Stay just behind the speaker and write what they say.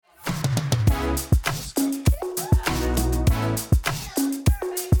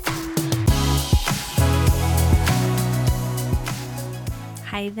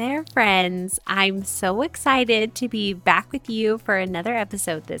Hi there, friends. I'm so excited to be back with you for another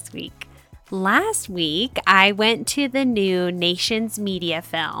episode this week. Last week, I went to the new Nations Media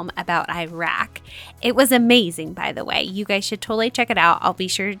film about Iraq. It was amazing, by the way. You guys should totally check it out. I'll be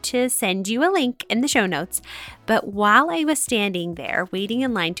sure to send you a link in the show notes. But while I was standing there waiting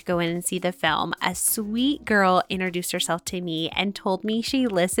in line to go in and see the film, a sweet girl introduced herself to me and told me she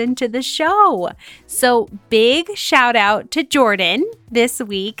listened to the show. So big shout out to Jordan this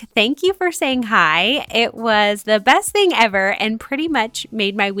week. Thank you for saying hi. It was the best thing ever and pretty much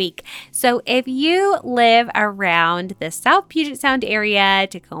made my week. So if you live around the South Puget Sound area,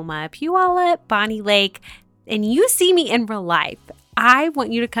 Tacoma, Puyallup, Bonnie Lake, and you see me in real life, I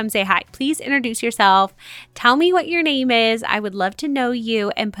want you to come say hi. Please introduce yourself. Tell me what your name is. I would love to know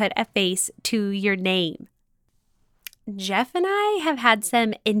you and put a face to your name. Jeff and I have had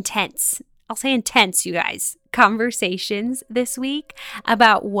some intense, you guys, conversations this week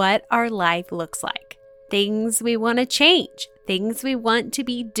about what our life looks like. Things we want to change, things we want to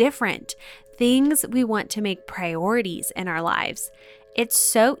be different, things we want to make priorities in our lives. It's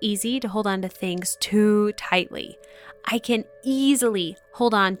so easy to hold on to things too tightly. I can easily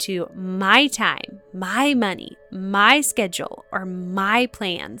hold on to my time, my money, my schedule, or my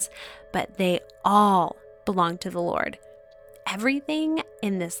plans, but they all belong to the Lord. Everything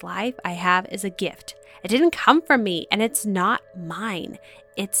in this life I have is a gift. It didn't come from me, and it's not mine.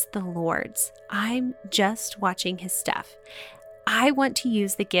 It's the Lord's. I'm just watching His stuff. I want to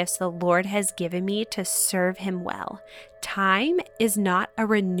use the gifts the Lord has given me to serve Him well. Time is not a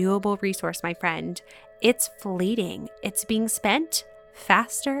renewable resource, my friend. It's fleeting. It's being spent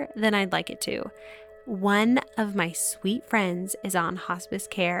faster than I'd like it to. One of my sweet friends is on hospice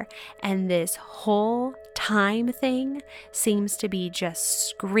care, and this whole time thing seems to be just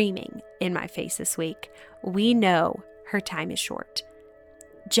screaming in my face this week. We know her time is short.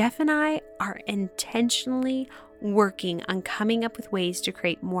 Jeff and I are intentionally working on coming up with ways to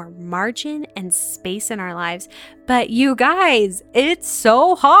create more margin and space in our lives. But you guys, it's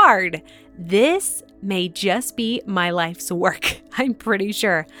so hard. This may just be my life's work. I'm pretty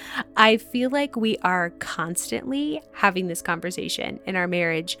sure. I feel like we are constantly having this conversation in our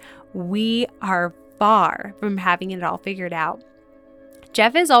marriage. We are far from having it all figured out.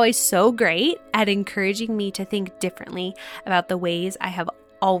 Jeff is always so great at encouraging me to think differently about the ways I have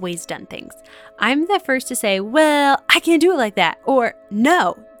always done things. I'm the first to say, well, I can't do it like that, or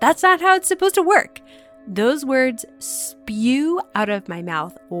no, that's not how it's supposed to work. Those words spew out of my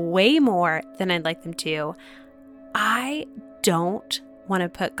mouth way more than I'd like them to. I don't want to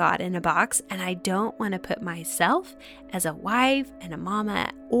put God in a box, and I don't want to put myself as a wife and a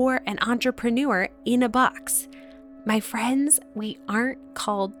mama or an entrepreneur in a box. My friends, we aren't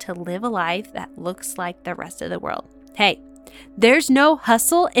called to live a life that looks like the rest of the world. Hey, there's no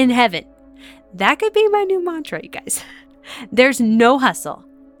hustle in heaven. That could be my new mantra, you guys. There's no hustle.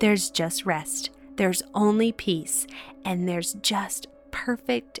 There's just rest. There's only peace. And there's just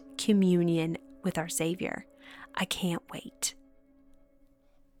perfect communion with our Savior. I can't wait.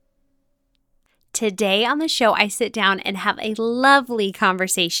 Today on the show, I sit down and have a lovely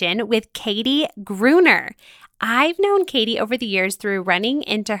conversation with Katie Gruner. I've known Katie over the years through running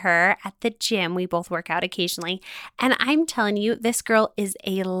into her at the gym. We both work out occasionally. And I'm telling you, this girl is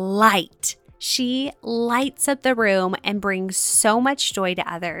a light. She lights up the room and brings so much joy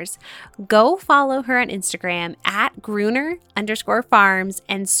to others. Go follow her on Instagram at Gruner_Farms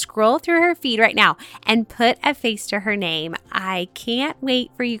and scroll through her feed right now and put a face to her name. I can't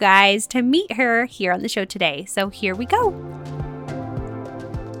wait for you guys to meet her here on the show today. So here we go.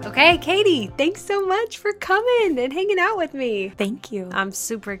 Okay, Katie, thanks so much for coming and hanging out with me. Thank you. I'm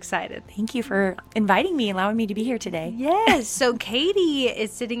super excited. Thank you for inviting me, allowing me to be here today. Yes. So Katie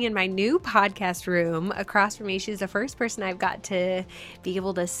is sitting in my new podcast room across from me. She's the first person I've got to be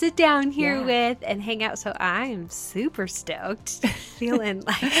able to sit down here with and hang out. So I'm super stoked, feeling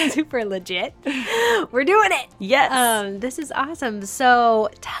like super legit. We're doing it. Yes. This is awesome.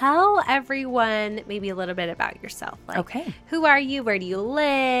 So tell everyone maybe a little bit about yourself. Like, okay. Who are you? Where do you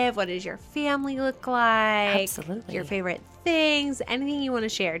live? What does your family look like? Absolutely. Your favorite things, anything you want to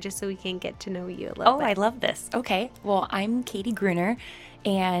share, just so we can get to know you a little bit. Oh, I love this. Okay. Well, I'm Katie Gruner,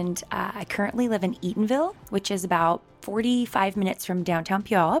 and I currently live in Eatonville, which is about 45 minutes from downtown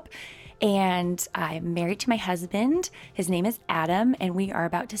Puyallup. And I'm married to my husband. His name is Adam, and we are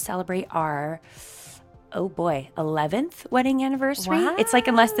about to celebrate our 11th wedding anniversary. Wow, it's like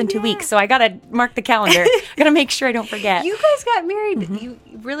in less than 2 weeks, so I gotta mark the calendar. I gotta make sure I don't forget. You guys got married. You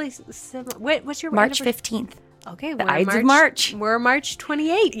really what's your March anniversary? 15th. Okay, The Ides of March. We're March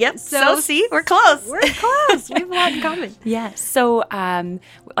 28th. Yep. So see, we're close. We're close. We have a lot in common. Yes. So,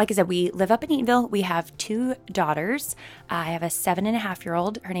 like I said, we live up in Eatonville. We have 2 daughters. I have a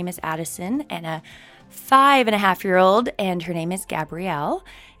 7.5-year-old. Her name is Addison, and a 5.5-year-old, and her name is Gabrielle.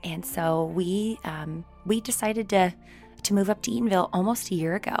 And so we decided to move up to Eatonville almost a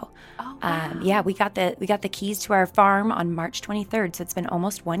year ago. Oh, wow. Yeah, we got the keys to our farm on March 23rd. So it's been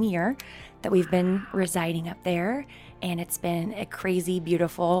almost 1 year that we've been residing up there. And it's been a crazy,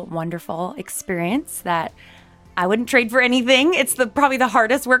 beautiful, wonderful experience that I wouldn't trade for anything. It's probably the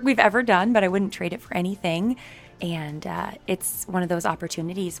hardest work we've ever done, but I wouldn't trade it for anything. And it's one of those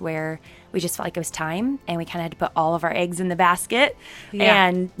opportunities where we just felt like it was time, and we kind of had to put all of our eggs in the basket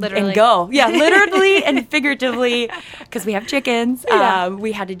and go. Yeah, literally and figuratively, because we have chickens. Yeah.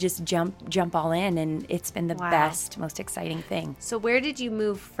 We had to just jump all in, and it's been the best, most exciting thing. So where did you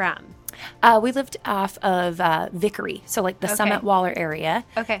move from? We lived off of Vickery, so like the Summit Waller area,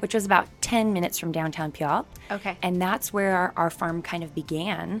 which was about 10 minutes from downtown Puyallup. Okay. And that's where our farm kind of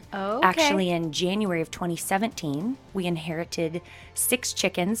began. Oh, okay. Actually, in January of 2017, we inherited 6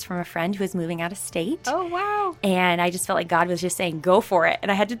 chickens from a friend who was moving out of state. Oh, wow. And I just felt like God was just saying, go for it.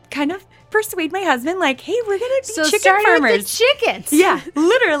 And I had to kind of persuade my husband, like, hey, we're going to be chicken farmers. With the chickens. Yeah,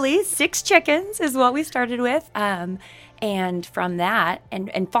 literally 6 chickens is what we started with. And from that,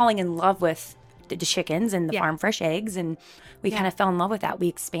 and falling in love with the chickens and the farm fresh eggs, and we kind of fell in love with that. We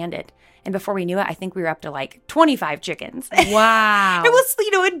expanded. And before we knew it, I think we were up to like 25 chickens. Wow. It was,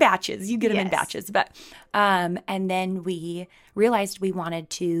 in batches. You get them in batches. But and then we realized we wanted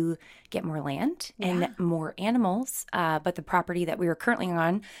to get more land and more animals. But the property that we were currently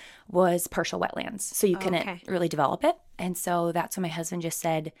on was partial wetlands. So you couldn't really develop it. And so that's when my husband just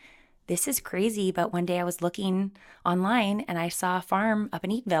said, this is crazy. But one day I was looking online and I saw a farm up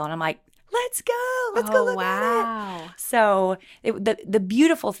in Eatonville, and I'm like, let's go. Let's go look at it. So the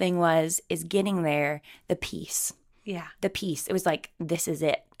beautiful thing is getting there, the peace. Yeah. The peace. It was like, this is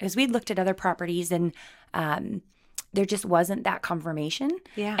it. Because we'd looked at other properties, and there just wasn't that confirmation.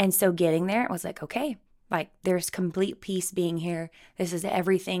 Yeah. And so getting there, it was like, okay, like there's complete peace being here. This is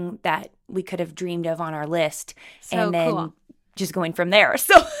everything that we could have dreamed of on our list. So and then cool. Just going from there.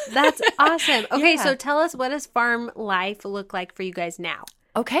 So that's awesome. Okay. So tell us, what does farm life look like for you guys now?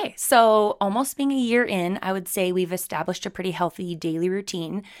 Okay, so almost being a year in, I would say we've established a pretty healthy daily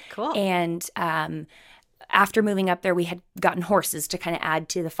routine. Cool. And after moving up there, we had gotten horses to kind of add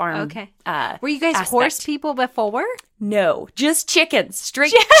to the farm. Okay. Were you guys horse people before? No, just chickens.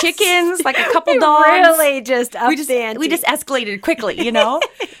 Straight chickens, like a couple dogs. Really just up we just escalated quickly,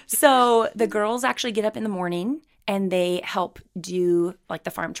 So the girls actually get up in the morning, and they help do like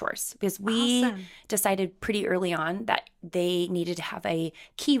the farm chores, because we decided pretty early on that they needed to have a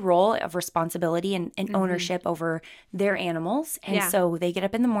key role of responsibility and ownership over their animals. And so they get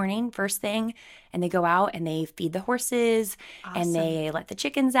up in the morning first thing, and they go out and they feed the horses and they let the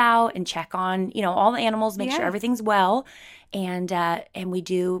chickens out and check on, all the animals, make sure everything's well. And we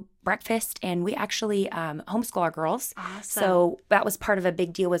do breakfast, and we actually homeschool our girls. Awesome. So that was part of a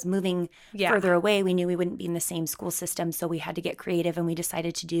big deal, was moving further away. We knew we wouldn't be in the same school system, so we had to get creative, and we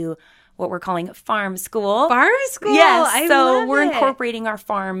decided to do what we're calling farm school. Farm school? Yes. So we're incorporating our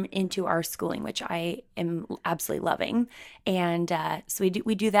farm into our schooling, which I am absolutely loving. And so we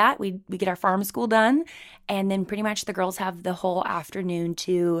do that. We get our farm school done, and then pretty much the girls have the whole afternoon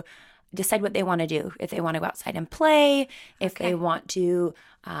to decide what they want to do. If they want to go outside and play, if they want to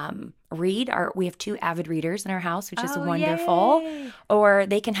read. We have 2 avid readers in our house, which is wonderful. Yay. Or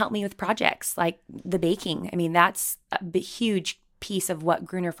they can help me with projects like the baking. I mean, that's a huge piece of what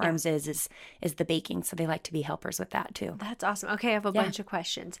Gruner Farms is the baking. So they like to be helpers with that too. That's awesome. Okay, I have a bunch of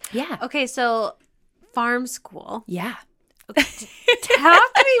questions. Yeah. Okay, so farm school. Yeah. Talk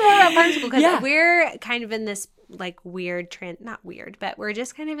to me more about farm school, because we're kind of in this like weird trend, not weird, but we're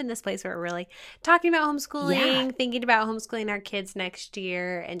just kind of in this place where we're really talking about homeschooling, thinking about homeschooling our kids next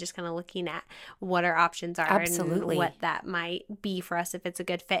year, and just kind of looking at what our options are and what that might be for us if it's a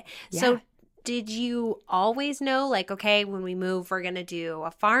good fit. Yeah. So did you always know, like, okay, when we move, we're going to do a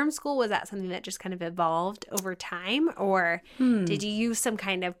farm school? Was that something that just kind of evolved over time? Or did you use some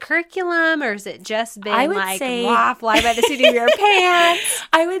kind of curriculum? Or has it just been fly by the seat of your pants?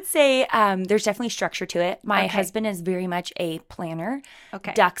 I would say there's definitely structure to it. My husband is very much a planner,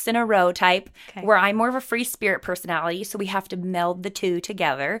 ducks in a row type, where I'm more of a free spirit personality. So we have to meld the two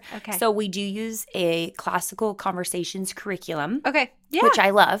together. Okay. So we do use a classical conversations curriculum. Okay. Yeah. which I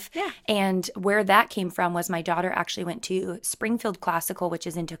love. Yeah. And where that came from was my daughter actually went to Springfield Classical, which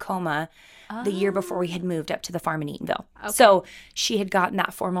is in Tacoma, the year before we had moved up to the farm in Eatonville. Okay. So she had gotten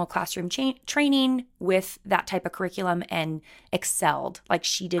that formal classroom training with that type of curriculum and excelled. Like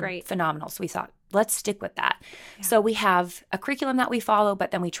she did Great. phenomenal. So we thought, let's stick with that. Yeah. So we have a curriculum that we follow,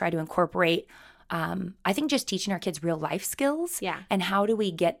 but then we try to incorporate I think just teaching our kids real life skills. Yeah. And how do we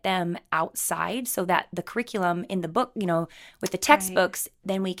get them outside so that the curriculum in the book, with the textbooks,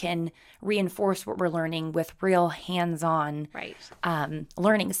 then we can reinforce what we're learning with real hands-on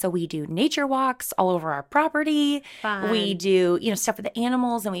learning. So we do nature walks all over our property. Fun. We do, stuff with the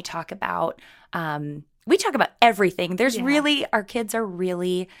animals, and we talk about everything. There's really, our kids are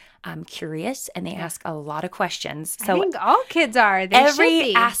really curious, and they ask a lot of questions. So I think all kids are. They every should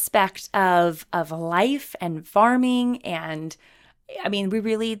be. aspect of life and farming, and I mean,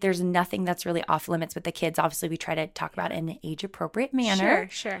 there's nothing that's really off limits with the kids. Obviously, we try to talk about it in an age-appropriate manner.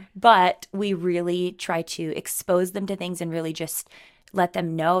 Sure. But we really try to expose them to things and really just let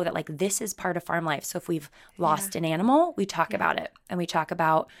them know that, like, this is part of farm life. So if we've lost an animal, we talk about it, and we talk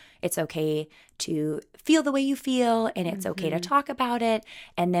about it's okay to feel the way you feel, and it's okay to talk about it.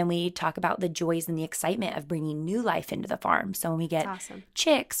 And then we talk about the joys and the excitement of bringing new life into the farm. So when we get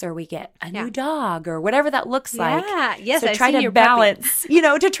chicks, or we get a new dog, or whatever that looks like. Yes, so I've try seen to your balance,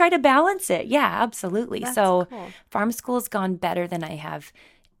 to try to balance it. Yeah, absolutely. That's so cool. Farm school has gone better than I have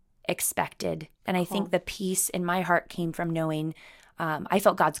expected. And I think the peace in my heart came from knowing I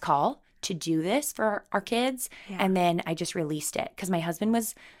felt God's call to do this for our kids. Yeah. And then I just released it because my husband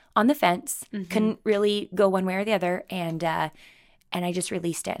was on the fence, couldn't really go one way or the other. And I just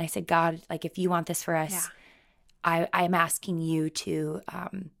released it. And I said, God, like, if you want this for us, I'm asking you to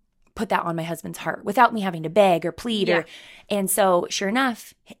put that on my husband's heart without me having to beg or plead. And so sure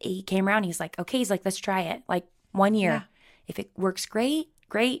enough, he came around. He's like, okay. He's like, let's try it. Like 1 year. Yeah. If it works, great.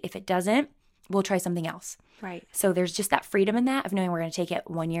 If it doesn't, we'll try something else. Right. So there's just that freedom in that of knowing we're going to take it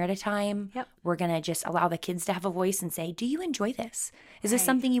 1 year at a time. Yep. We're going to just allow the kids to have a voice and say, do you enjoy this? Is this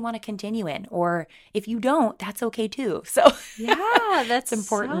something you want to continue in? Or if you don't, that's okay too. So yeah, that's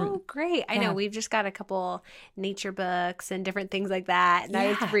important. So great. I know we've just got a couple nature books and different things like that. And I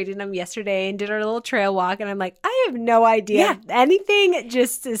was reading them yesterday and did our little trail walk. And I'm like, I have no idea anything,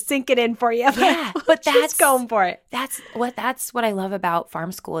 just to sink it in for you. Yeah, but that's going for it. That's what I love about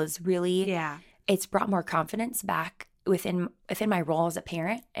farm school is really it's brought more confidence back within my role as a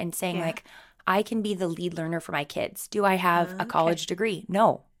parent, and saying like, I can be the lead learner for my kids. Do I have a college degree?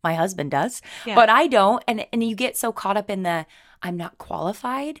 No, my husband does, but I don't. And you get so caught up in the, I'm not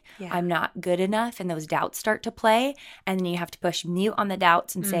qualified, I'm not good enough, and those doubts start to play. And then you have to push mute on the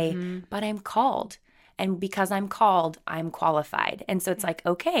doubts and say, but I'm called. And because I'm called, I'm qualified. And so it's like,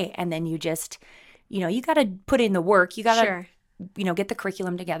 okay. And then you just, you got to put in the work. You got to get the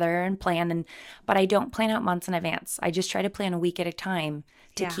curriculum together and plan. But I don't plan out months in advance. I just try to plan a week at a time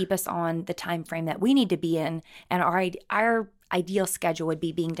to keep us on the time frame that we need to be in. And our ideal schedule would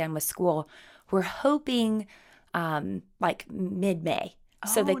be being done with school. We're hoping like mid-May.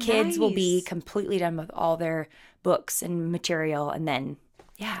 So the kids will be completely done with all their books and material, and then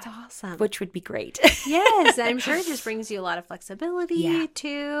that's awesome. Which would be great. Yes, I'm sure it just brings you a lot of flexibility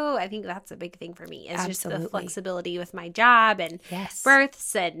too. I think that's a big thing for me is just the flexibility with my job and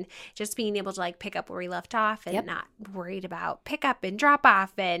births, and just being able to like pick up where we left off and not worried about pick up and drop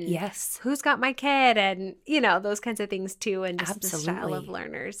off and who's got my kid and those kinds of things too, and just the style of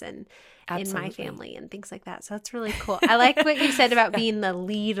learners and in my family and things like that. So that's really cool. I like what you said about being the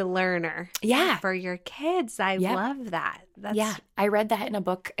lead learner for your kids. I love that. I read that in a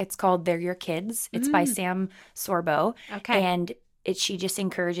book. It's called They're Your Kids. It's by Sam Sorbo. Okay. And she just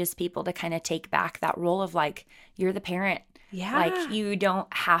encourages people to kind of take back that role of like, you're the parent. Yeah. Like you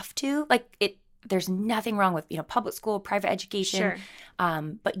don't have to. Like there's nothing wrong with, public school, private education. Sure.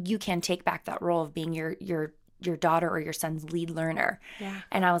 But you can take back that role of being your daughter or your son's lead learner. Yeah.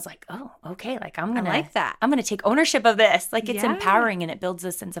 And I was like, oh, okay. Like I like that. I'm going to take ownership of this. Like it's empowering, and it builds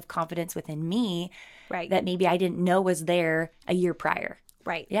a sense of confidence within me that maybe I didn't know was there a year prior.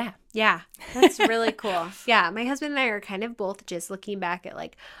 Right. Yeah. Yeah. That's really cool. Yeah. My husband and I are kind of both just looking back at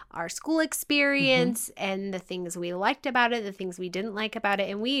like our school experience and the things we liked about it, the things we didn't like about it.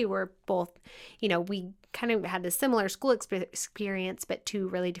 And we were both, we kind of had a similar school experience, but two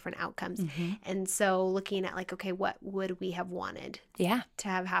really different outcomes. And so looking at like, okay, what would we have wanted to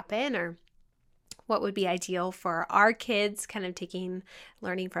have happen, or what would be ideal for our kids, kind of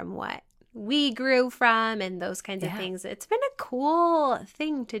learning from what we grew from and those kinds of things. It's been a cool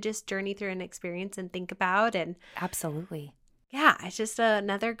thing to just journey through an experience and think about. And absolutely. Yeah, it's just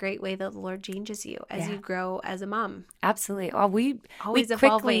another great way that the Lord changes you as Yeah. you grow as a mom. Absolutely. Well, we Always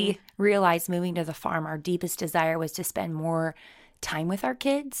quickly evolving. realized moving to the farm, our deepest desire was to spend more time with our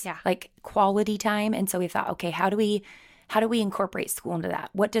kids, Yeah. like quality time. And so we thought, okay, how do we incorporate school into that?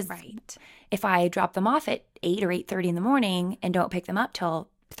 What does Right. if I drop them off at 8 or 8:30 in the morning and don't pick them up till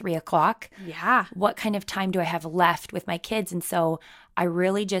 3 o'clock? Yeah. What kind of time do I have left with my kids? And so I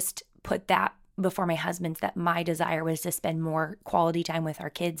really just put that before my husband's, that my desire was to spend more quality time with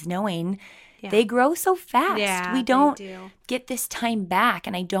our kids, knowing they grow so fast. Yeah, We they don't do. get this time back,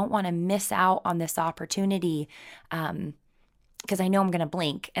 and I don't want to miss out on this opportunity. Because I know I'm going to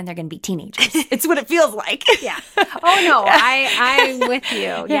blink and they're going to be teenagers. It's what it feels like. Yeah. Oh no, I'm with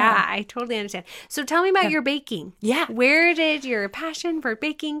you. Yeah, I totally understand. So tell me about your baking. Yeah. Where did your passion for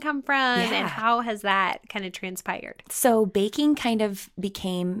baking come from, Yeah. and how has that kind of transpired? So baking kind of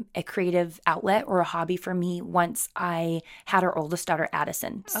became a creative outlet or a hobby for me once I had our oldest daughter,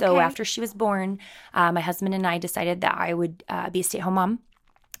 Addison. So Okay. after she was born, my husband and I decided that I would be a stay-at-home mom.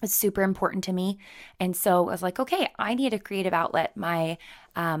 Was super important to me. And so I was like, okay, I need a creative outlet. My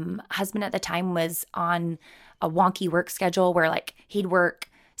husband at the time was on a wonky work schedule where like he'd work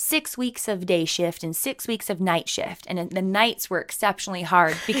 6 weeks of day shift and 6 weeks of night shift. And the nights were exceptionally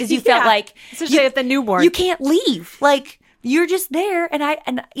hard because you felt Yeah, like especially with the newborn. you can't leave. Like you're just there. And I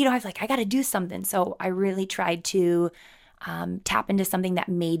was like, I got to do something. So I really tried to tap into something that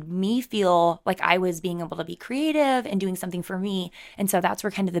made me feel like I was being able to be creative and doing something for me. And so that's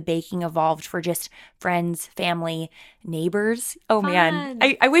where kind of the baking evolved for just friends, family, neighbors. Oh man,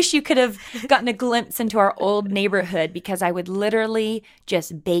 I wish you could have gotten a glimpse into our old neighborhood, because I would literally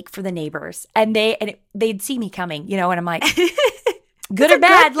just bake for the neighbors and they'd see me coming, you know, and I'm like, good or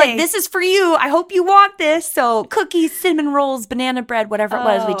bad, like this is for you. I hope you want this. So cookies, cinnamon rolls, banana bread, whatever it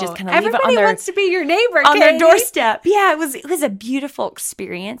was, we just kind of leave it Everybody on their wants to be your neighbor, on their Katie. doorstep. Yeah, it was a beautiful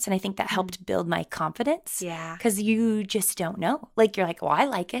experience, and I think that helped build my confidence. Yeah. Because you just don't know. Like you're like, well, I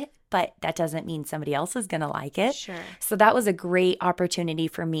like it, but that doesn't mean somebody else is gonna like it. Sure. So that was a great opportunity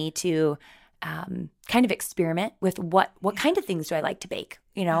for me to kind of experiment with what kind of things do I like to bake,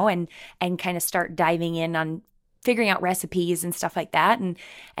 you know, and kind of start diving in on figuring out recipes and stuff like that.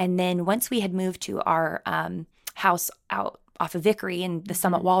 And then once we had moved to our house out off of Vickery in the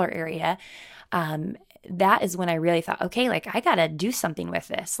Summit Waller area, that is when I really thought, okay, like I got to do something with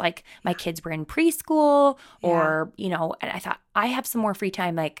this. Like my kids were in preschool or, you know, and I thought I have some more free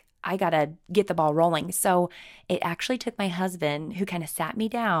time. Like I got to get the ball rolling. So it actually took my husband, who kind of sat me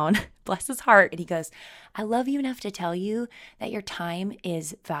down, bless his heart, and he goes, I love you enough to tell you that your time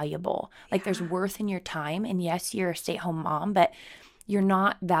is valuable. Like there's worth in your time. And yes, you're a stay-at-home mom, but you're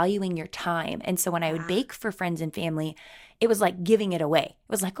not valuing your time. And so when I would bake for friends and family, it was like giving it away.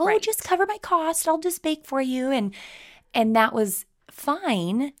 It was like, oh, just cover my cost. I'll just bake for you. And that was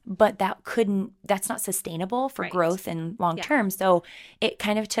fine, but that's not sustainable for growth and long term. So it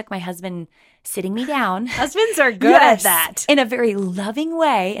kind of took my husband sitting me down. Husbands are good at that. In a very loving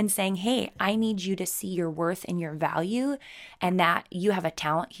way, and saying, hey, I need you to see your worth and your value, and that you have a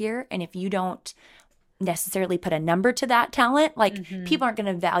talent here. And if you don't necessarily put a number to that talent, like people aren't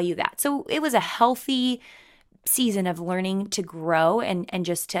going to value that. So it was a healthy season of learning to grow and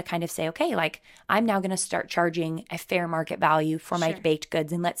just to kind of say, okay, like I'm now going to start charging a fair market value for my baked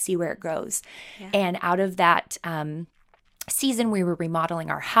goods, and let's see where it goes. And out of that season, we were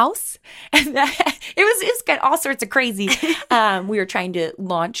remodeling our house, and it was got all sorts of crazy. We were trying to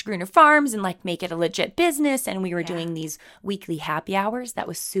launch Gruner Farms and like make it a legit business, and we were doing these weekly happy hours. That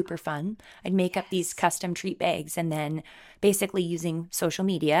was super fun. I'd make up these custom treat bags, and then basically using social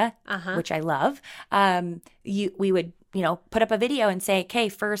media, which I love. We would, you know, put up a video and say, okay,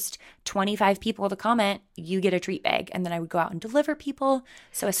 first 25 people to comment, you get a treat bag. And then I would go out and deliver people.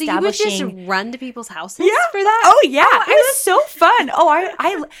 So establishing. So you would just run to people's houses for that? Oh, yeah. It was so fun.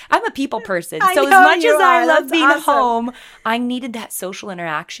 Oh, I'm a people person. So as much as I love being home, I needed that social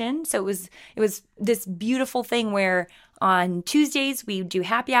interaction. So it was this beautiful thing where on Tuesdays, we would do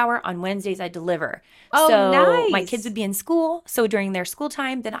happy hour. On Wednesdays, I deliver. Oh, so nice. my kids would be in school. So during their school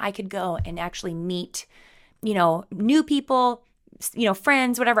time, then I could go and actually meet, you know, new people, you know,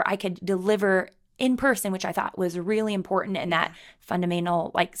 friends, whatever. I could deliver in person, which I thought was really important in that fundamental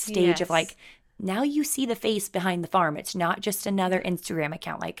like stage of like, now you see the face behind the farm. It's not just another Instagram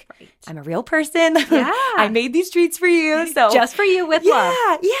account. Like I'm a real person. Yeah. I made these treats for you. So just for you with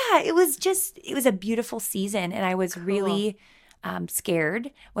love. Yeah. It was a beautiful season. And I was really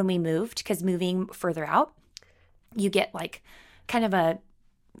scared when we moved, because moving further out, you get like kind of a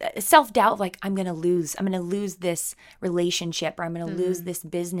self-doubt, like I'm going to lose this relationship, or I'm going to lose this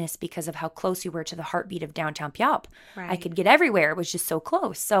business because of how close we were to the heartbeat of downtown Puyallup. I Right. could get everywhere. It was just so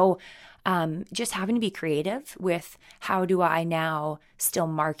close. So just having to be creative with how do I now still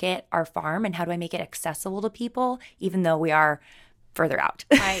market our farm, and how do I make it accessible to people, even though we are further out.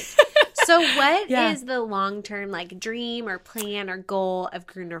 Right. So what Yeah. is the long-term like dream or plan or goal of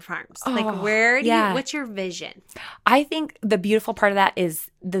Gruner Farms? Oh, Like where do yeah. you, what's your vision? I think the beautiful part of that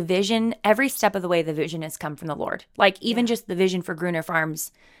is the vision. Every step of the way, the vision has come from the Lord. Like even just the vision for Gruner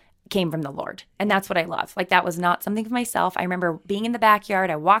Farms came from the Lord. And that's what I love. Like that was not something for myself. I remember being in the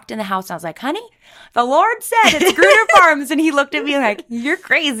backyard. I walked in the house and I was like, honey, the Lord said it's Gruner Farms. And he looked at me like, you're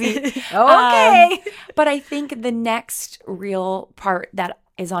crazy. Okay. But I think the next real part that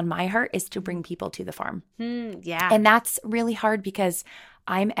is on my heart is to bring people to the farm. Yeah. And that's really hard because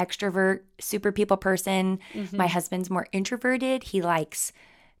I'm extrovert, super people person. My husband's more introverted. He likes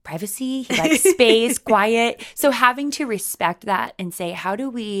privacy. He likes space, quiet. So having to respect that and say, how do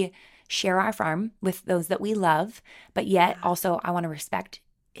we share our farm with those that we love, but yet also I want to respect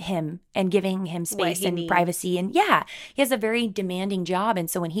him and giving him space he and needs. privacy. And yeah, he has a very demanding job. And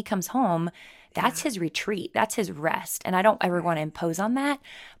so when he comes home, that's his retreat. That's his rest. And I don't ever want to impose on that,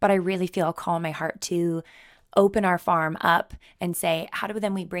 but I really feel a call in my heart to open our farm up and say, how do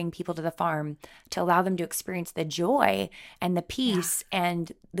then we bring people to the farm to allow them to experience the joy and the peace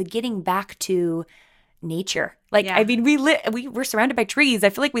and the getting back to nature. Like, Yeah. I mean, we're surrounded by trees. I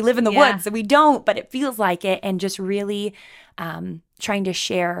feel like we live in the Yeah. woods, and we don't, but it feels like it. And just really trying to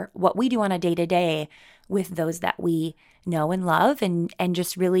share what we do on a day-to-day with those that we know and love, and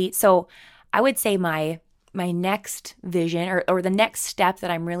just really, so I would say my next vision or the next step that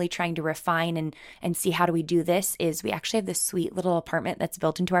I'm really trying to refine and see how do we do this is we actually have this sweet little apartment that's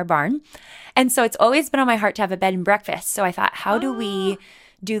built into our barn. And so it's always been on my heart to have a bed and breakfast. So I thought, how do we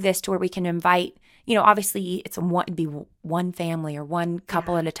do this to where we can invite, obviously it'd be one family or one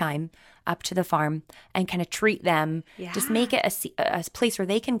couple at a time up to the farm and kind of treat them, just make it a place where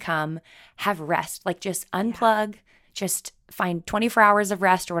they can come have rest, like just unplug, just find 24 hours of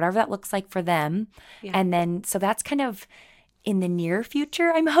rest or whatever that looks like for them. Yeah. And then, so that's kind of in the near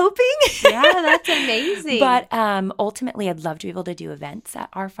future, I'm hoping. Yeah, that's amazing. But ultimately, I'd love to be able to do events at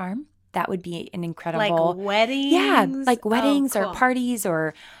our farm. That would be an incredible, like weddings. yeah, like weddings Oh, or cool. parties,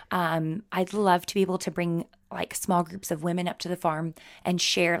 or I'd love to be able to bring like small groups of women up to the farm and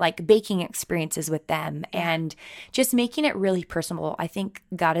share like baking experiences with them and just making it really personable. I think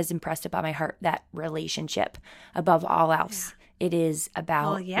God has impressed upon my heart that relationship above all else. It is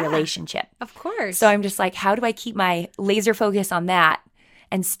about relationship. Of course. So I'm just like, how do I keep my laser focus on that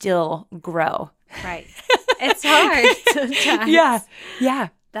and still grow? Right. It's hard sometimes. Yeah.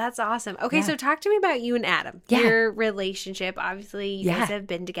 That's awesome. Okay, so talk to me about you and Adam. Yeah. Your relationship. Obviously, you guys have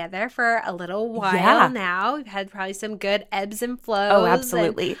been together for a little while Yeah. now. You've had probably some good ebbs and flows. Oh,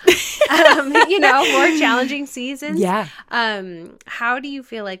 absolutely. And, more challenging seasons. Yeah. How do you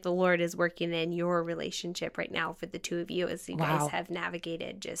feel like the Lord is working in your relationship right now for the two of you as you guys have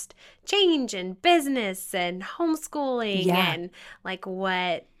navigated just change and business and homeschooling and like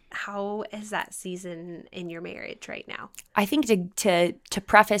how is that season in your marriage right now? I think to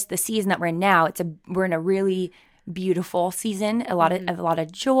preface the season that we're in now, we're in a really beautiful season, a lot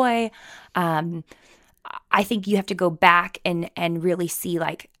of joy. I think you have to go back and really see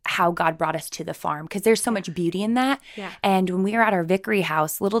like how God brought us to the farm, because there's so much beauty in that. Yeah. And when we were at our Vickery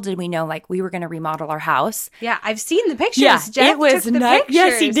house, little did we know like we were going to remodel our house. Yeah, I've seen the pictures. Jeff it was took the night.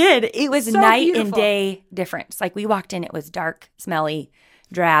 Yes, he pictures. did. It was So night and beautiful. day difference. Like we walked in, it was dark, smelly,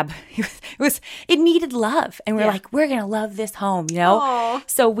 drab. It needed love, and we're like, we're gonna love this home, Aw.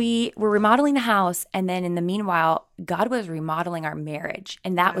 So we were remodeling the house, and then in the meanwhile, God was remodeling our marriage,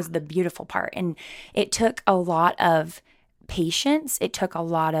 and that was the beautiful part. And it took a lot of patience. It took a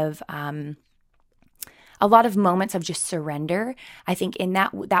lot of moments of just surrender. I think in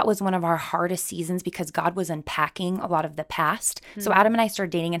that was one of our hardest seasons because God was unpacking a lot of the past. So Adam and I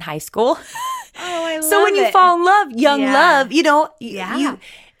started dating in high school. Oh, I love So when you it. fall in love, young Yeah. love, Yeah.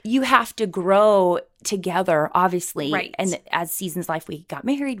 you have to grow together, obviously. Right. And as seasons of life, we got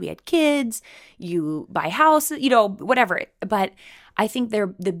married, we had kids, you buy house, whatever. But I think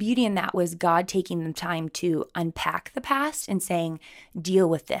the beauty in that was God taking the time to unpack the past and saying, deal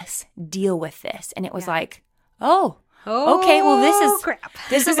with this. And it was like, oh, okay, well, crap.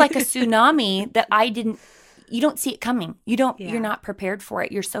 this is like a tsunami that you don't see it coming. You're not prepared for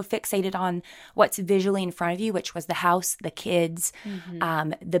it. You're so fixated on what's visually in front of you, which was the house, the kids,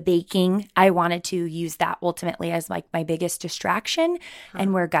 the baking. I wanted to use that ultimately as like my biggest distraction,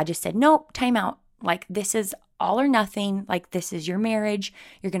 and where God just said, nope, time out. Like this is all or nothing. Like, this is your marriage.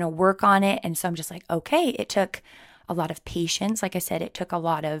 You're going to work on it. And so I'm just like, okay. It took a lot of patience. Like I said, it took a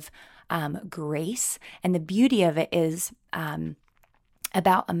lot of grace. And the beauty of it is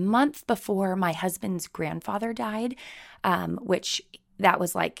about a month before my husband's grandfather died, which that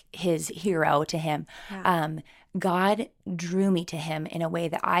was like his hero to him. Yeah. God drew me to him in a way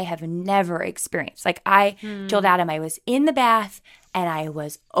that I have never experienced. Like, I told Adam I was in the bath and I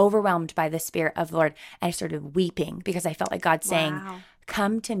was overwhelmed by the Spirit of the Lord. And I started weeping because I felt like God saying,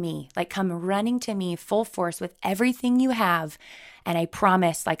 come to me, like, come running to me full force with everything you have. And I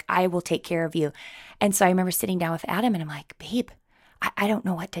promise, like, I will take care of you. And so I remember sitting down with Adam and I'm like, babe, I don't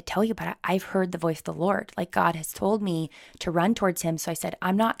know what to tell you, but I've heard the voice of the Lord. Like, God has told me to run towards him. So I said,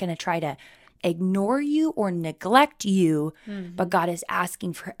 I'm not going to try to ignore you or neglect you, but God is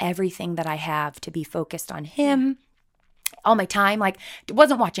asking for everything that I have to be focused on him. All my time, like,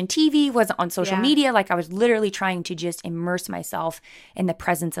 wasn't watching TV, wasn't on social media. Like, I was literally trying to just immerse myself in the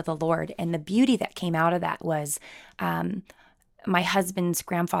presence of the Lord. And the beauty that came out of that was my husband's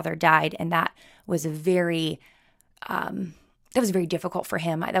grandfather died, and that was very difficult for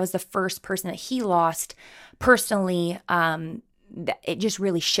him. That was the first person that he lost personally. It just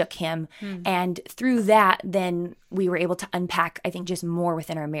really shook him. And through that, then we were able to unpack, I think, just more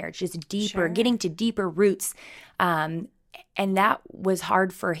within our marriage, just deeper, getting to deeper roots. And that was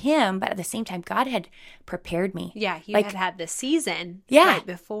hard for him. But at the same time, God had prepared me. Yeah, you had the season right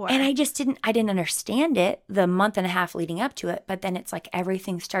before. And I didn't understand it the month and a half leading up to it. But then it's like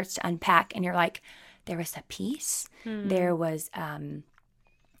everything starts to unpack and you're like, there was a peace. There was,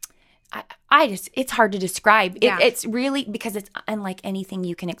 it's hard to describe. It's really, because it's unlike anything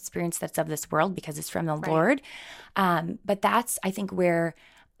you can experience that's of this world, because it's from the Lord. But that's, I think, where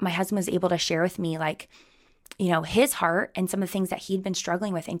my husband was able to share with me, like, you know, his heart and some of the things that he'd been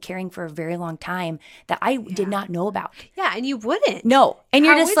struggling with and carrying for a very long time that I did not know about. Yeah, and you wouldn't. No. And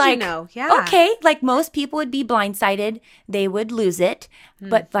you're just like, Yeah. Okay, like most people would be blindsided. They would lose it.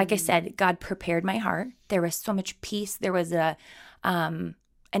 But like I said, God prepared my heart. There was so much peace. There was a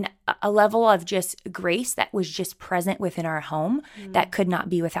level of just grace that was just present within our home that could not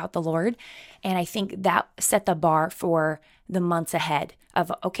be without the Lord. And I think that set the bar for the months ahead of,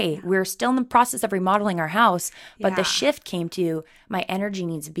 okay, we're still in the process of remodeling our house, but the shift came to my energy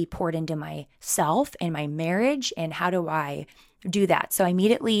needs to be poured into myself and my marriage. And how do I do that? So I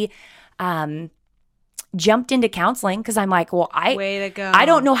immediately jumped into counseling because I'm like, well, way to go. I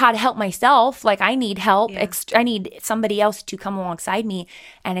don't know how to help myself. Like, I need help. I need somebody else to come alongside me.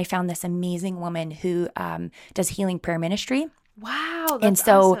 And I found this amazing woman who does healing prayer ministry. Wow. And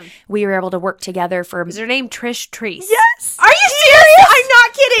so we were able to work together for. Is her name Trish Treese? Yes. Are you serious? I'm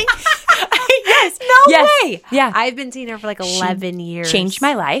not kidding. Yes. No way. Yeah. I've been seeing her for like 11 years. Changed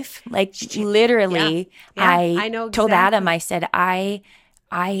my life. Like, literally, I know told exactly. Adam, I said, I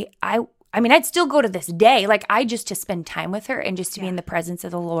mean, I'd still go to this day, like, just to spend time with her and just to be in the presence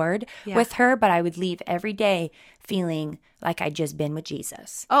of the Lord with her. But I would leave every day feeling like I'd just been with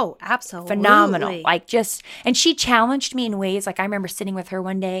Jesus. Oh, absolutely. Phenomenal. Like, just, and she challenged me in ways. Like, I remember sitting with her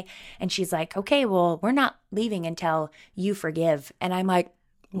one day and she's like, okay, well, we're not leaving until you forgive. And I'm like,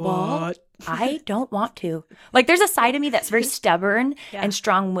 well, I don't want to. Like, there's a side of me that's very stubborn and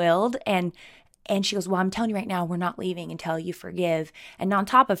strong-willed. And she goes, well, I'm telling you right now, we're not leaving until you forgive. And on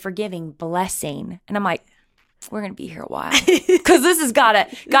top of forgiving, blessing. And I'm like, we're going to be here a while because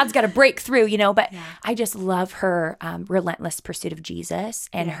God's got to break through, you know. But I just love her relentless pursuit of Jesus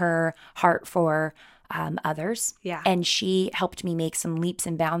and her heart for others. Yeah. And she helped me make some leaps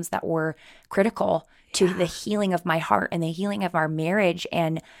and bounds that were critical to the healing of my heart and the healing of our marriage.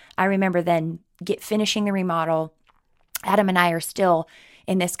 And I remember then finishing the remodel. Adam and I are still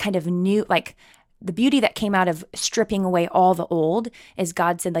in this kind of new, like, the beauty that came out of stripping away all the old is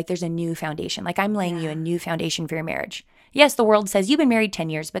God said, like, there's a new foundation. Like, I'm laying you a new foundation for your marriage. Yes, the world says you've been married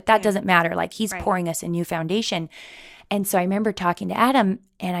 10 years, but that doesn't matter. Like, he's pouring us a new foundation. And so I remember talking to Adam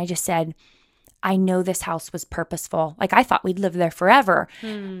and I just said, I know this house was purposeful. Like, I thought we'd live there forever.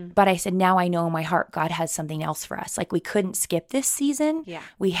 But I said, now I know in my heart, God has something else for us. Like, we couldn't skip this season. Yeah.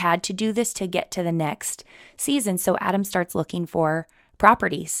 We had to do this to get to the next season. So Adam starts looking for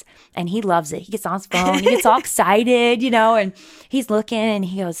properties and he loves it. He gets on his phone, he gets all excited, you know, and he's looking and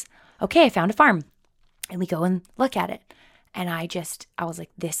he goes, okay, I found a farm. And we go and look at it. And I was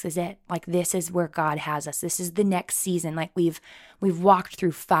like, this is it. Like, this is where God has us. This is the next season. Like, we've walked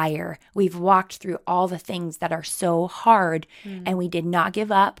through fire. We've walked through all the things that are so hard. And we did not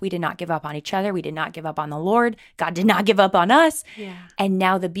give up. We did not give up on each other. We did not give up on the Lord. God did not give up on us. Yeah. And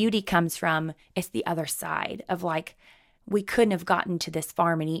now the beauty comes from, it's the other side of, like, we couldn't have gotten to this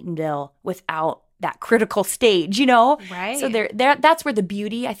farm in Eatonville without that critical stage, you know? Right. So that's where the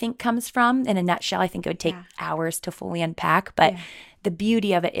beauty, I think, comes from. In a nutshell, I think it would take hours to fully unpack. But the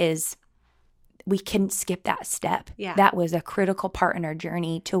beauty of it is we couldn't skip that step. Yeah. That was a critical part in our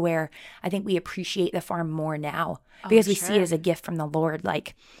journey to where I think we appreciate the farm more now because we see it as a gift from the Lord.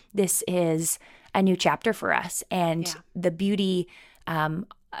 Like, this is a new chapter for us. And the beauty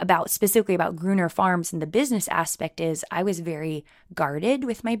specifically about Gruner Farms and the business aspect is I was very guarded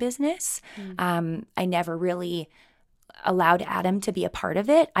with my business. I never really allowed Adam to be a part of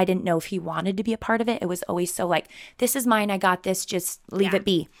it. I didn't know if he wanted to be a part of it. It was always so like, this is mine, I got this, just leave it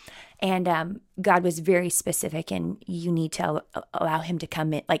be. And God was very specific, and you need to allow him to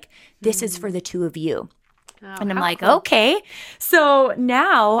come in. Like, this is for the two of you. Oh, and I'm like, cool. Okay. So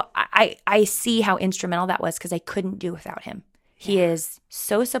now I see how instrumental that was because I couldn't do without him. He is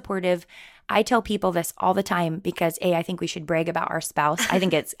so supportive. I tell people this all the time because I think we should brag about our spouse. I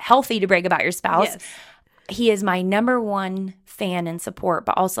think it's healthy to brag about your spouse. Yes. He is my number one fan and support,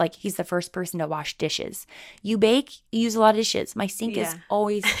 but also like he's the first person to wash dishes. You bake, you use a lot of dishes. My sink is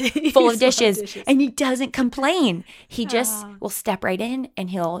always full of dishes, and he doesn't complain. He just will step right in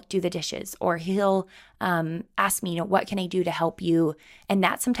and he'll do the dishes, or he'll ask me, what can I do to help you? And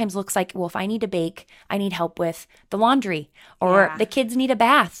that sometimes looks like, well, if I need to bake, I need help with the laundry, or the kids need a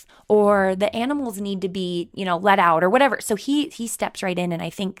bath, or the animals need to be, let out or whatever. So he steps right in, and I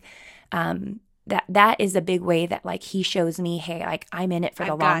think that is a big way that like he shows me, hey, like I'm in it for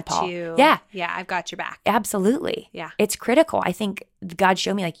the long haul. Yeah. Yeah, I've got your back. Absolutely. Yeah. It's critical. I think God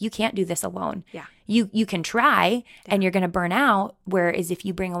showed me like you can't do this alone. Yeah. You can try and you're going to burn out, whereas if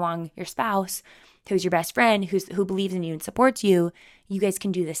you bring along your spouse who's your best friend, who believes in you and supports you, you guys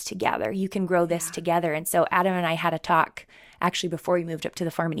can do this together. You can grow this together. And so Adam and I had a talk actually before we moved up to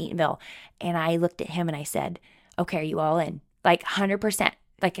the farm in Eatonville, and I looked at him and I said, okay, are you all in? Like 100%.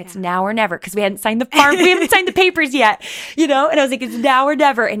 Like it's now or never, because we hadn't signed the farm. We haven't signed the papers yet, And I was like, it's now or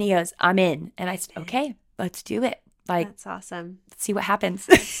never. And he goes, I'm in. And I said, okay, let's do it. Like, that's awesome. See what happens.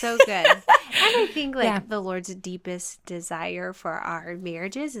 It's so good. And I think the Lord's deepest desire for our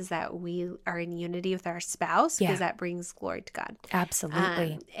marriages is that we are in unity with our spouse, because that brings glory to God.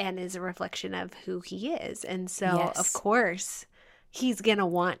 Absolutely. And is a reflection of who he is. And so, of course, he's going to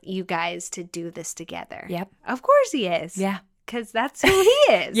want you guys to do this together. Yep. Of course he is. Yeah. Because that's who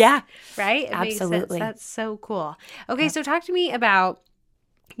he is. Yeah. Right? It Absolutely. Makes sense. That's so cool. Okay, so talk to me about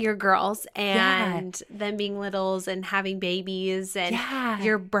your girls and them being littles and having babies and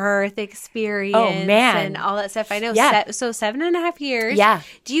your birth experience and all that stuff. I know. So 7.5 years. Yeah.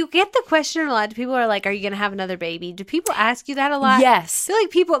 Do you get the question a lot? Do people are like, are you going to have another baby? Do people ask you that a lot? Yes. I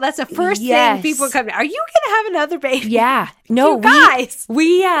feel like that's the first thing people come to. Are you going to have another baby? Yeah. No, guys.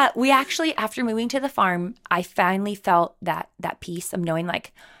 We actually, after moving to the farm, I finally felt that peace of knowing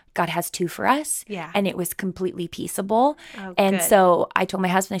like, God has two for us. Yeah. And it was completely peaceable. Oh, and good. So I told my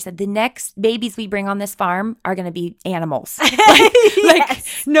husband, I said, the next babies we bring on this farm are going to be animals. Like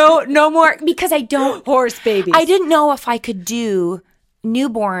no more, because I don't. Horse babies. I didn't know if I could do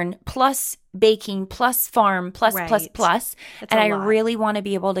newborn plus baking plus farm plus. That's and I really want to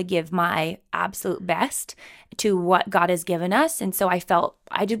be able to give my absolute best to what God has given us. And so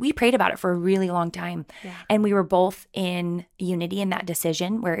we prayed about it for a really long time. Yeah. And we were both in unity in that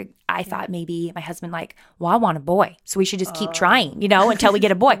decision, where I thought maybe my husband I want a boy. So we should just keep trying, until we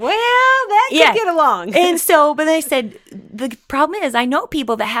get a boy. Well, that could get along. And so, but then I said, the problem is I know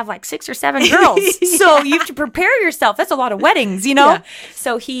people that have like 6 or 7 girls. So you have to prepare yourself. That's a lot of weddings, Yeah.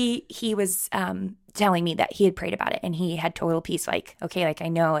 So he was telling me that he had prayed about it and he had total peace. Like, okay, like I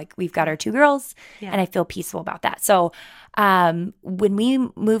know, like we've got our 2 girls and I feel peaceful about that. So when we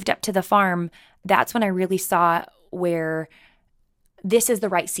moved up to the farm, that's when I really saw where this is the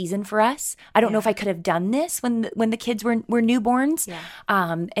right season for us. I don't know if I could have done this when the kids were newborns. Yeah.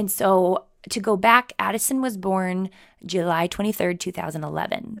 And so to go back, Addison was born July 23rd,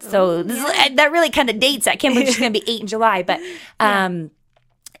 2011. So that really kind of dates. I can't believe she's going to be 8 in July, but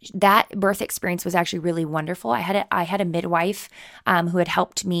that birth experience was actually really wonderful. I had a midwife who had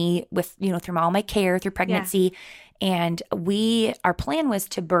helped me with, through all my care through pregnancy. And our plan was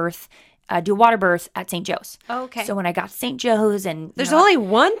to do a water birth at St. Joe's. Okay. So when I got to St. Joe's and there's only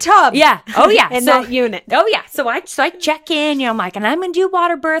one tub. Yeah. Oh yeah. in that unit. Oh yeah. So I check in, I'm like, and I'm going to do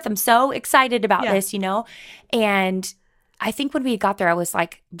water birth. I'm so excited about this, and I think when we got there, I was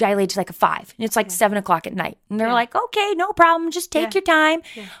like dilated to like a 5, and it's like 7:00 at night. And they're like, okay, no problem. Just take your time.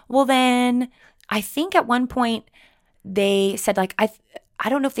 Yeah. Well, then I think at one point they said like, I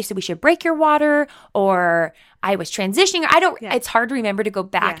don't know if they said we should break your water or I was transitioning. It's hard to remember to go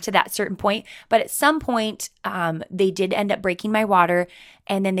back to that certain point. But at some point, they did end up breaking my water.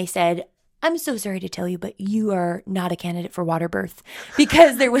 And then they said, I'm so sorry to tell you, but you are not a candidate for water birth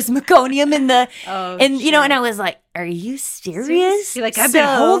because there was meconium in the, and I was like, are you serious? You're like, I've been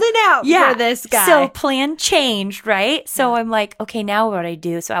holding out for this guy. So plan changed, right? So I'm like, okay, now what do I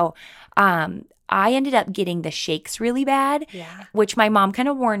do? So, I ended up getting the shakes really bad, which my mom kind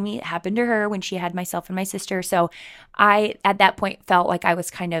of warned me. It happened to her when she had myself and my sister. So I, at that point, felt like I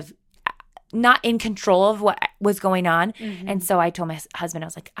was kind of not in control of what was going on. Mm-hmm. And so I told my husband, I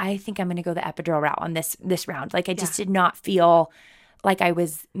was like, I think I'm going to go the epidural route on this round. Like I just did not feel like I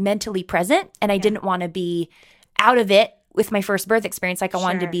was mentally present, and I didn't want to be out of it with my first birth experience. Like I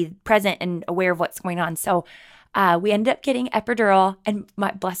wanted to be present and aware of what's going on. So we ended up getting epidural, and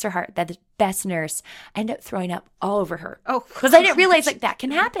bless her heart, that the best nurse, I ended up throwing up all over her. Oh, because I didn't realize like that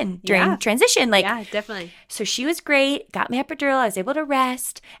can happen during transition. Like, yeah, definitely. So she was great. Got my epidural. I was able to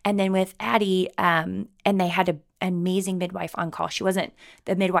rest, and then with Addie, and they had an amazing midwife on call. She wasn't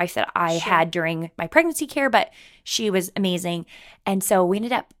the midwife that I had during my pregnancy care, but she was amazing. And so we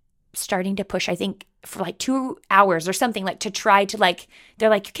ended up starting to push, I think, for like 2 hours or something, like to try to like, they're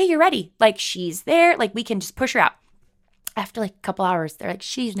like, okay, you're ready. Like she's there. Like we can just push her out. After like a couple hours, they're like,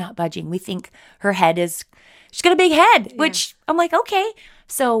 she's not budging. We think her head she's got a big head, which I'm like, okay.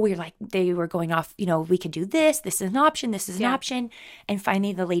 So we were like, they were going off, we could do this. This is an option. This is an option. And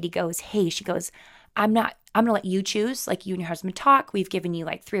finally the lady goes, hey, she goes, I'm going to let you choose. Like you and your husband talk. We've given you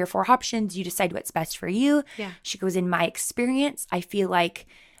like 3 or 4 options. You decide what's best for you. Yeah. She goes, in my experience, I feel like,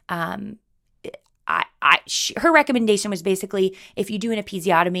 her recommendation was basically, if you do an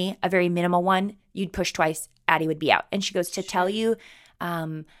episiotomy, a very minimal one, you'd push twice, Addie would be out. And she goes, to tell you,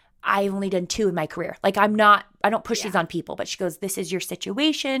 I've only done 2 in my career. Like I don't push these on people, but she goes, this is your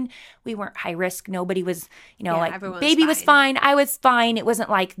situation. We weren't high risk. Nobody was, like baby was fine. I was fine. It wasn't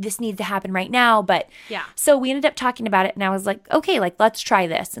like this needs to happen right now. But so we ended up talking about it, and I was like, okay, like let's try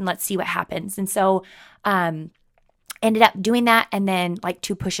this and let's see what happens. And so, ended up doing that. And then like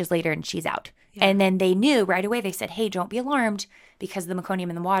 2 pushes later and she's out. Yeah. And then they knew right away, they said, hey, don't be alarmed because of the meconium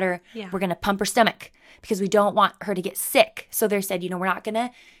in the water. Yeah. We're going to pump her stomach because we don't want her to get sick. So they said, we're not going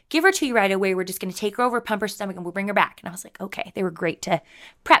to give her to you right away. We're just going to take her over, pump her stomach, and we'll bring her back. And I was like, okay, they were great to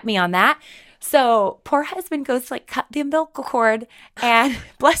prep me on that. So poor husband goes to like cut the umbilical cord and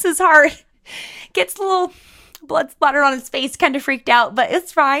bless his heart, gets a little blood splatter on his face, kind of freaked out, but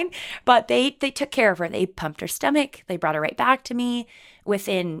it's fine. But they took care of her. They pumped her stomach. They brought her right back to me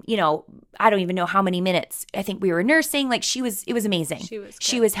within, I don't even know how many minutes. I think we were nursing. Like it was amazing.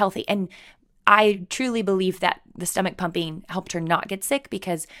 She was healthy. And I truly believe that the stomach pumping helped her not get sick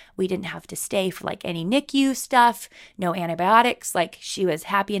because we didn't have to stay for like any NICU stuff, no antibiotics. Like she was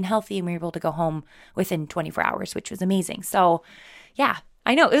happy and healthy, and we were able to go home within 24 hours, which was amazing. So yeah,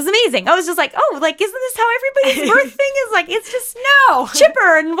 I know. It was amazing. I was just like, oh, like, isn't this how everybody's birth thing is? Like, it's just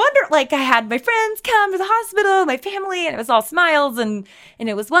chipper and wonder. Like, I had my friends come to the hospital, my family, and it was all smiles, and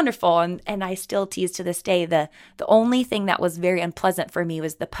it was wonderful. And I still tease to this day, the only thing that was very unpleasant for me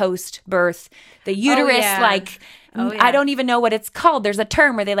was the post-birth, the uterus, I don't even know what it's called. There's a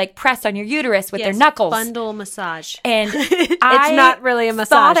term where they like press on your uterus with their knuckles. Bundle massage. And it's not really a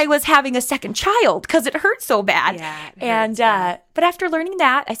massage. Thought I was having a second child because it hurt so bad. Yeah, but after learning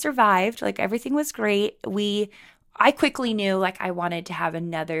that, I survived. Like everything was great. I quickly knew like I wanted to have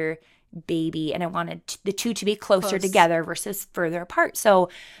another baby, and I wanted the 2 to be closer together versus further apart. So,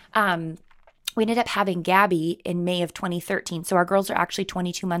 we ended up having Gabby in May of 2013. So our girls are actually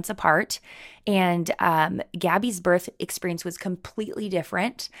 22 months apart. And Gabby's birth experience was completely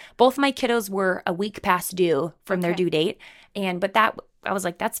different. Both my kiddos were a week past due from their due date. But I was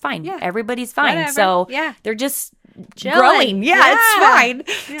like, that's fine. Yeah. Everybody's fine. Whatever. So they're just growing. Yeah, it's fine.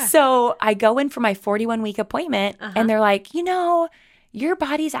 Yeah. So I go in for my 41-week appointment, and they're like, your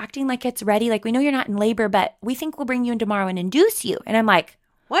body's acting like it's ready. Like, we know you're not in labor, but we think we'll bring you in tomorrow and induce you. And I'm like,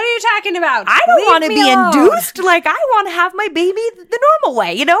 what are you talking about? I don't want to be induced. Like, I want to have my baby the normal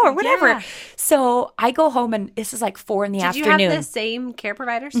way, or whatever. Yeah. So I go home, and this is like 4 in the afternoon. Did you have the same care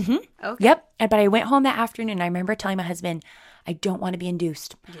providers? Mm-hmm. Okay. Yep. But I went home that afternoon, and I remember telling my husband, I don't want to be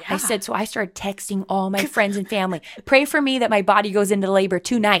induced. Yeah. I said, so I started texting all my friends and family, pray for me that my body goes into labor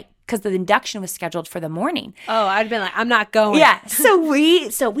tonight, because the induction was scheduled for the morning. Oh, I'd been like, I'm not going. Yeah. So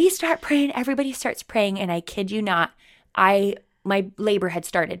we start praying. Everybody starts praying. And I kid you not, my labor had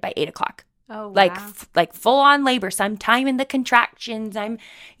started by 8:00. Oh, wow. Like full on labor. So I'm timing the contractions. And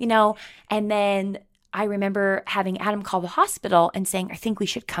then I remember having Adam call the hospital and saying, I think we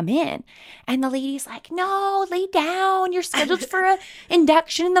should come in. And the lady's like, no, lay down. You're scheduled for an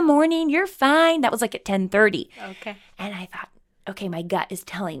induction in the morning. You're fine. That was like at 10:30. Okay. And I thought, okay, my gut is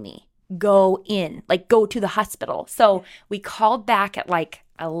telling me, go in, like go to the hospital. So we called back at like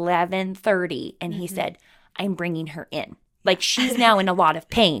 11:30 and he said, I'm bringing her in. Like she's now in a lot of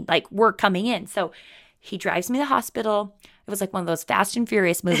pain. Like we're coming in. So he drives me to the hospital. It was like one of those Fast and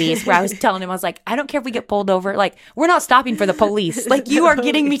Furious movies where I was telling him, I was like, I don't care if we get pulled over. Like, we're not stopping for the police. Like, you are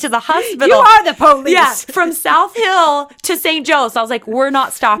getting me to the hospital. You are the police. Yeah, from South Hill to St. Joe. So I was like, we're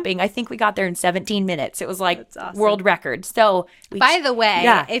not stopping. I think we got there in 17 minutes. It was like awesome. World record. So, by the way,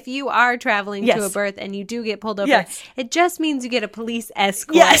 if you are traveling to a birth and you do get pulled over, it just means you get a police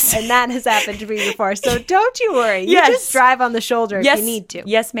escort. Yes. And that has happened to me before. So don't you worry. You just drive on the shoulder if you need to.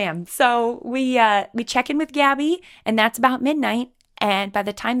 Yes, ma'am. So we check in with Gabby, and that's about midnight. And by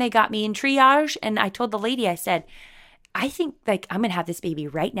the time they got me in triage, and I told the lady, I said, I think like I'm going to have this baby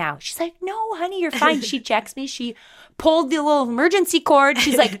right now. She's like, no, honey, you're fine. She checks me. She pulled the little emergency cord.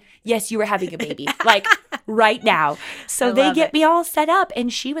 She's like, yes, you were having a baby, like right now. So they get me all set up,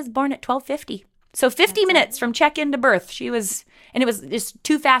 and she was born at 12:50. So 50 minutes from check-in to birth. She was, and it was just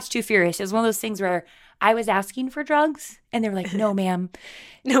too fast, too furious. It was one of those things where I was asking for drugs, and they were like, no, ma'am.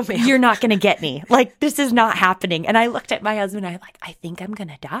 No, ma'am. You're not going to get me. Like, this is not happening. And I looked at my husband, and I'm like, I think I'm going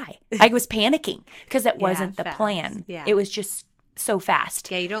to die. I was panicking because it wasn't the plan. Yeah. It was just so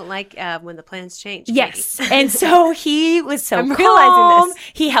fast. Yeah, you don't like when the plans change. Yes. And so he was so I'm calm. realizing this.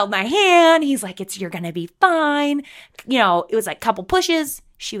 He held my hand. He's like, you're going to be fine. You know, it was like a couple pushes.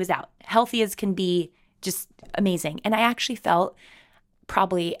 She was out. Healthy as can be. Just amazing. And I actually felt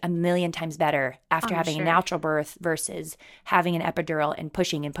probably a million times better after having a natural birth versus having an epidural and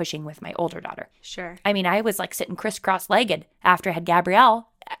pushing with my older daughter. Sure. I mean, I was like sitting crisscross-legged after I had Gabrielle.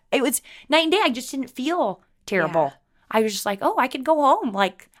 It was night and day. I just didn't feel terrible. Yeah. I was just like, oh, I could go home.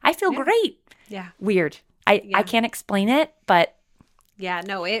 Like, I feel great. Yeah. Weird. I can't explain it, but yeah,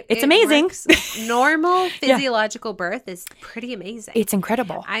 no, it's amazing. Normal physiological birth is pretty amazing. It's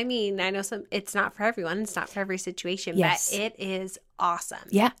incredible. I mean, I know it's not for everyone. It's not for every situation, but it is awesome.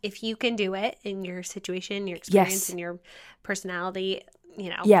 Yeah. If you can do it in your situation, your experience, and your personality,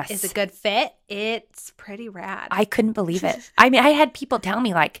 is a good fit, it's pretty rad. I couldn't believe it. I mean, I had people tell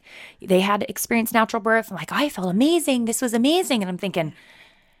me like they had experienced natural birth. I'm like, I felt amazing. This was amazing. And I'm thinking,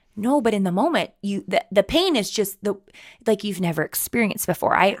 no, but in the moment, the pain is just like you've never experienced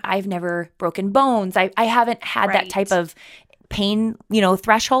before. I've never broken bones. I haven't had that type of pain,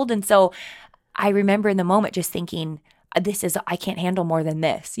 threshold. And so I remember in the moment just thinking, I can't handle more than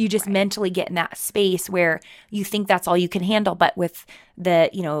this. You just mentally get in that space where you think that's all you can handle. But with the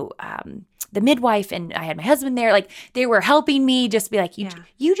midwife, and I had my husband there, like they were helping me just be like,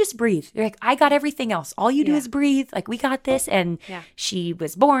 you just breathe. They're like, I got everything else. All you do is breathe. Like we got this. And she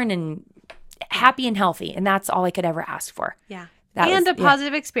was born and happy and healthy. And that's all I could ever ask for. Yeah. And a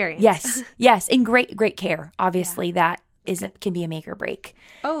positive experience. Yes. Yes. And great care. Obviously that can be a make or break.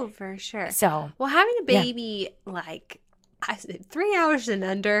 Oh, for sure. So, well, having a baby, like, 3 hours and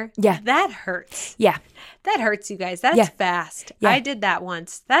under, that hurts. Yeah. That hurts, you guys. That's fast. Yeah. I did that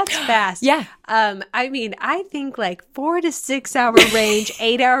once. That's fast. Yeah. I mean, I think like 4 to 6 hour range,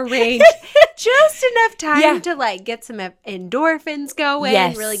 8 hour range, just enough time to like get some endorphins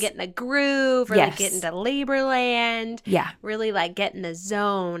going, really get in the groove, really get into labor land, really like get in the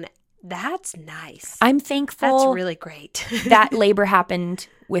zone. That's nice. I'm thankful. That's really great. that labor happened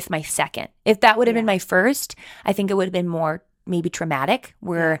with my second. If that would have been my first, I think it would have been more maybe traumatic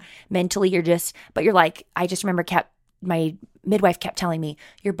where mentally you're like, I just remember my midwife kept telling me,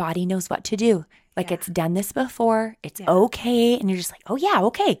 your body knows what to do. Like it's done this before. It's okay. And you're just like, oh yeah,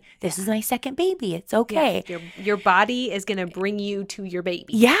 okay. This is my second baby. It's okay. Yeah. Your body is going to bring you to your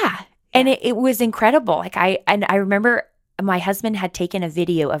baby. Yeah. And it was incredible. Like I remember my husband had taken a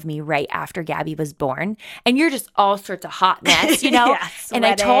video of me right after Gabby was born, and you're just all sorts of hot mess, And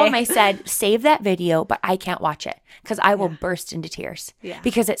I told him, I said, save that video, but I can't watch it because I will burst into tears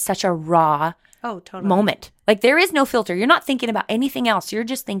because it's such a raw moment. Like there is no filter. You're not thinking about anything else. You're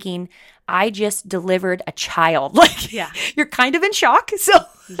just thinking, I just delivered a child. Like you're kind of in shock. So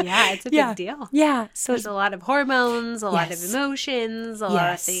it's a big deal. Yeah. So there's a lot of hormones, a lot of emotions, a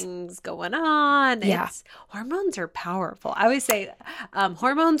lot of things going on. Hormones are powerful. I always say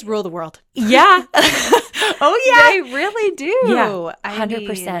hormones rule the world. Yeah. Oh yeah. They really do. Yeah.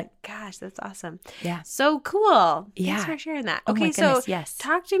 100%. Gosh, that's awesome. Yeah. So cool. Yeah. Thanks for sharing that. Oh okay, my goodness, so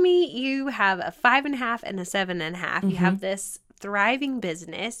talk to me. You have a 5.5 and a 7.5. You have this thriving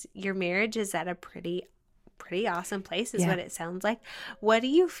business. Your marriage is at a pretty awesome place is what it sounds like. What do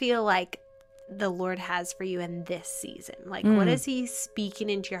you feel like the Lord has for you in this season? Like, what is he speaking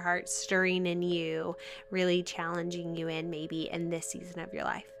into your heart, stirring in you, really challenging you in maybe in this season of your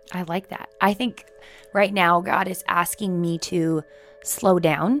life? I like that. I think right now God is asking me to slow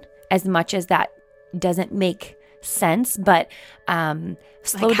down, as much as that doesn't make sense, but how do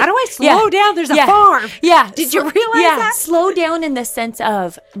I slow down? There's a farm. Yeah. Did you realize that? Slow down in the sense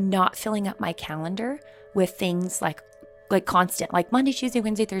of not filling up my calendar with things like constant, like Monday, Tuesday,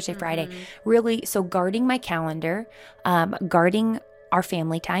 Wednesday, Thursday, Friday. Really, so guarding my calendar, guarding our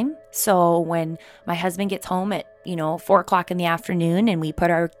family time. So when my husband gets home at 4:00 in the afternoon, and we put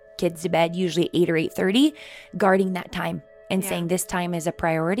our kids to bed usually 8 or 8:30, guarding that time and saying this time is a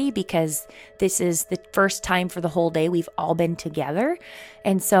priority, because this is the first time for the whole day we've all been together.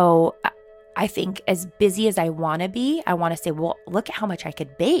 And so I think, as busy as I want to be, I want to say, well, look at how much I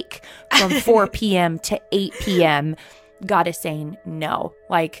could bake from 4 p.m. to 8 p.m. God is saying no.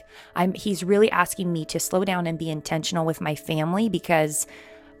 Like, he's really asking me to slow down and be intentional with my family, because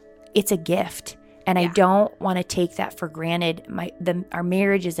it's a gift. And I don't want to take that for granted. Our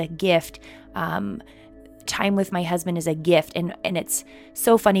marriage is a gift. Time with my husband is a gift. And it's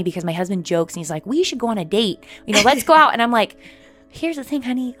so funny, because my husband jokes and he's like, we should go on a date. Let's go out. And I'm like, here's the thing,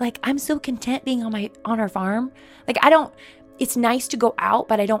 honey. Like, I'm so content being on our farm. Like, it's nice to go out,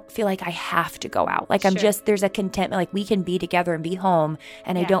 but I don't feel like I have to go out. Like, there's a contentment, like we can be together and be home,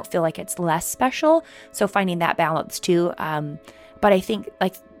 and I don't feel like it's less special. So finding that balance too. But I think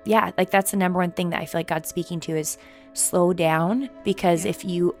that's the number one thing that I feel like God's speaking to is slow down, because if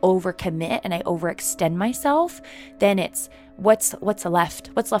you overcommit and I overextend myself, then it's what's left?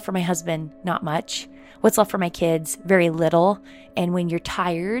 What's left for my husband? Not much. What's left for my kids? Very little. And when you're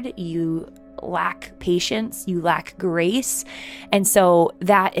tired, you lack patience, you lack grace. And so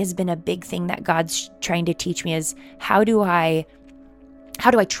that has been a big thing that God's trying to teach me, is how do I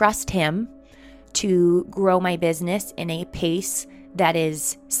trust him to grow my business in a pace that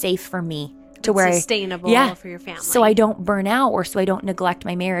is safe for me, to where sustainable for your family, so I don't burn out, or so I don't neglect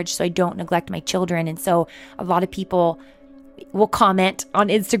my marriage, so I don't neglect my children. And so a lot of people will comment on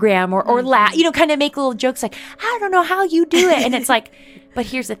Instagram or laugh, kind of make little jokes like, I don't know how you do it. And it's like, but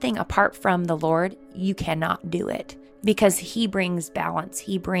here's the thing, apart from the Lord, you cannot do it, because he brings balance.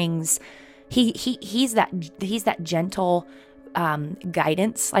 He brings, he's that gentle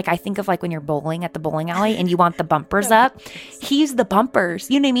guidance. Like, I think of like when you're bowling at the bowling alley and you want the bumpers up, he's the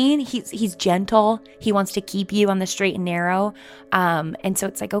bumpers, you know what I mean? He's gentle. He wants to keep you on the straight and narrow. And so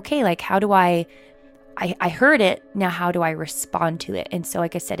it's like, okay, like, how do I heard it. Now, how do I respond to it? And so,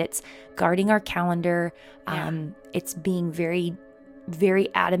 like I said, it's guarding our calendar. It's being very, very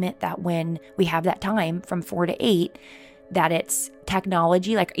adamant that when we have that time from 4 to 8, that it's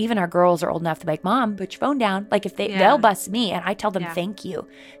technology. Like, even our girls are old enough to be like, Mom, put your phone down. Like, if they'll bust me, and I tell them thank you,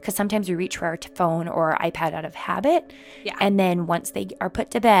 because sometimes we reach for our phone or iPad out of habit. And then once they are put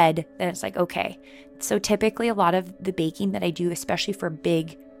to bed, then it's like, okay. So typically a lot of the baking that I do, especially for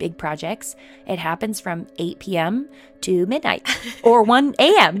big projects, it happens from 8 p.m. to midnight or 1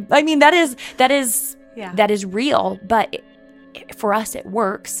 a.m. I mean, that is real, but for us, it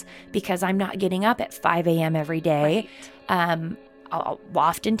works, because I'm not getting up at 5 a.m. every day.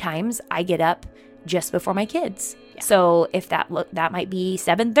 Oftentimes I get up just before my kids. So if that might be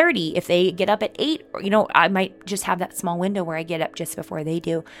 7:30, if they get up at 8, I might just have that small window where I get up just before they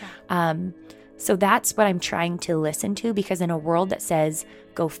do. So that's what I'm trying to listen to, because in a world that says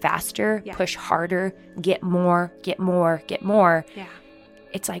go faster, push harder, get more,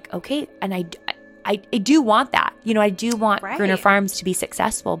 it's like, okay. And I do want that. I do want Gruner Farms to be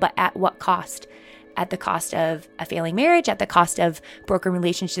successful, but at what cost? At the cost of a failing marriage, at the cost of broken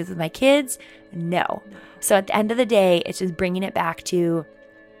relationships with my kids? No. So at the end of the day, it's just bringing it back to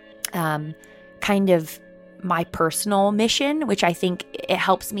kind of my personal mission, which I think it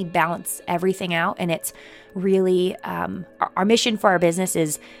helps me balance everything out. And it's really our mission for our business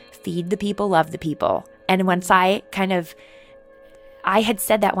is feed the people, love the people. And once I had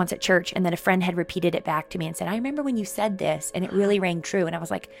said that once at church, and then a friend had repeated it back to me and said, I remember when you said this, and it really rang true. And I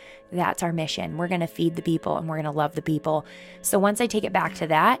was like, that's our mission. We're going to feed the people, and we're going to love the people. So once I take it back to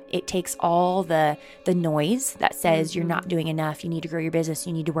that, it takes all the noise that says you're not doing enough, you need to grow your business,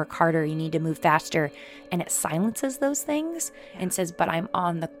 you need to work harder, you need to move faster. And it silences those things and says, but I'm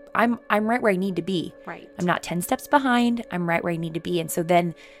right where I need to be. Right. I'm not 10 steps behind. I'm right where I need to be. And so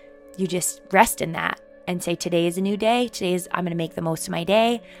then you just rest in that and say, today is a new day. I'm going to make the most of my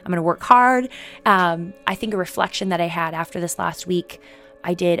day. I'm going to work hard. I think a reflection that I had after this last week,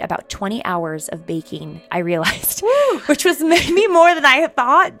 I did about 20 hours of baking, I realized, which was maybe more than I had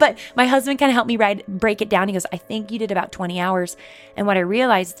thought. But my husband kind of helped me break it down. He goes, I think you did about 20 hours. And what I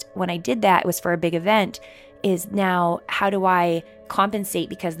realized when I did that, it was for a big event, is now how do I compensate?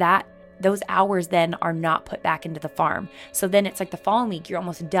 Because those hours then are not put back into the farm. So then it's like the following week, you're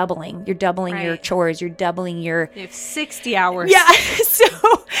almost doubling. You're doubling your chores. You're doubling your... You have 60 hours. Yeah. So...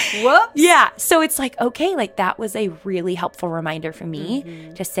 Whoops. Yeah. So it's like, okay, like that was a really helpful reminder for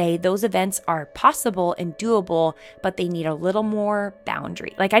me to say those events are possible and doable, but they need a little more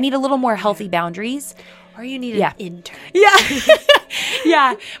boundary. Like I need a little more healthy boundaries. Or you need an intern. Yeah.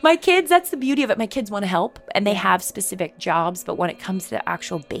 Yeah. My kids, that's the beauty of it. My kids want to help and they have specific jobs. But when it comes to the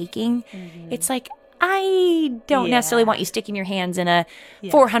actual baking, it's like, I don't necessarily want you sticking your hands in a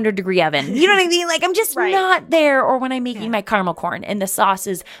 400-degree oven. You know what I mean? Like, I'm just not there. Or when I'm making my caramel corn and the sauce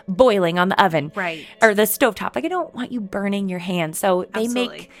is boiling on the oven. Right. Or the stovetop. Like, I don't want you burning your hands. So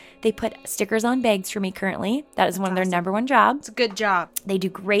they put stickers on bags for me currently. That is one of their number one jobs. It's a good job. They do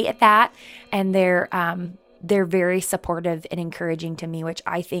great at that. And they're very supportive and encouraging to me, which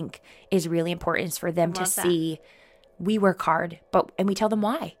I think is really important, is for them to see we work hard, and we tell them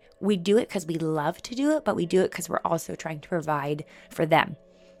why. We do it because we love to do it, but we do it because we're also trying to provide for them.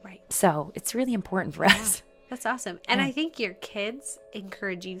 Right. So it's really important for us. That's awesome. And I think your kids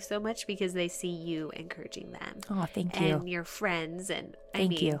encourage you so much because they see you encouraging them. Oh, thank you. And your friends. And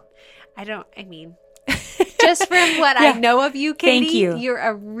thank you. Just from what I know of you, Katie, thank you. You're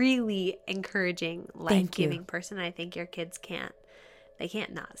a really encouraging, life-giving person. I think your kids can't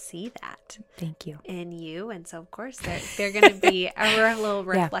not see that. Thank you. In you. And so, of course, they're going to be a little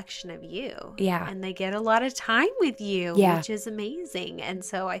reflection of you. Yeah. And they get a lot of time with you, which is amazing. And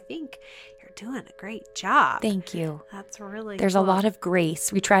so I think you're doing a great job. Thank you. That's really There's cool. a lot of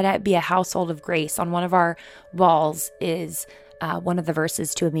grace. We try to be a household of grace. On one of our walls is one of the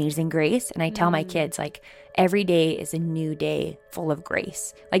verses to Amazing Grace. And I tell my kids, like, every day is a new day full of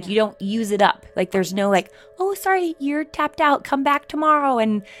grace. Like you don't use it up. Like there's no like, oh, sorry, you're tapped out. Come back tomorrow.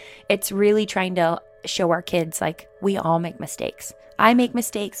 And it's really trying to show our kids like we all make mistakes. I make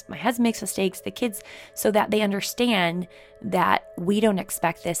mistakes. My husband makes mistakes. The kids, so that they understand that we don't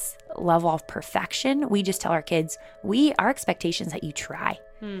expect this level of perfection. We just tell our kids, our expectation is that you try.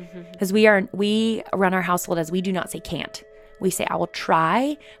 Because we run our household as we do not say can't. We say, I will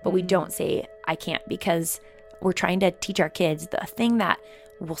try, but we don't say I can't, because we're trying to teach our kids the thing that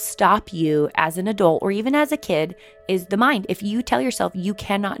will stop you as an adult or even as a kid is the mind. If you tell yourself you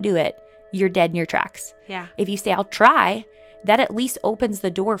cannot do it, you're dead in your tracks. Yeah. If you say, I'll try, that at least opens the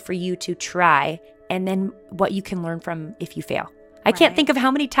door for you to try, and then what you can learn from if you fail. I can't think of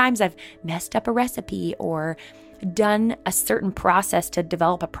how many times I've messed up a recipe or done a certain process to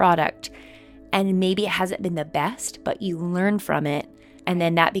develop a product, and maybe it hasn't been the best, but you learn from it. And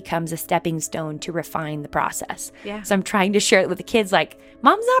then that becomes a stepping stone to refine the process. Yeah. So I'm trying to share it with the kids, like,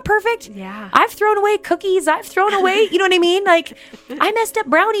 Mom's not perfect. Yeah. I've thrown away cookies. I've thrown away, you know what I mean? Like, I messed up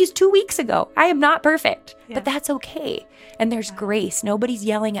brownies 2 weeks ago. I am not perfect, but that's okay. And there's grace. Nobody's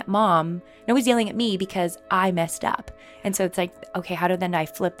yelling at Mom. Nobody's yelling at me because I messed up. And so it's like, okay, how do then I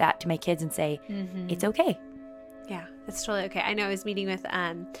flip that to my kids and say, it's okay. Yeah, it's totally okay. I know I was meeting with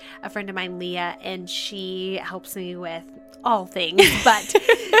a friend of mine, Leah, and she helps me with all things, but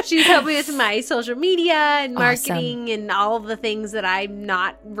she's helping me with my social media and marketing and all of the things that I'm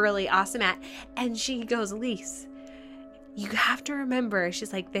not really awesome at. And she goes, Elise, you have to remember,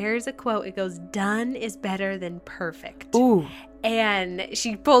 she's like, there's a quote. It goes, done is better than perfect. Ooh. And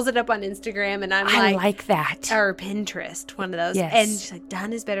she pulls it up on Instagram, and I like that. Or Pinterest, one of those. Yes. And she's like,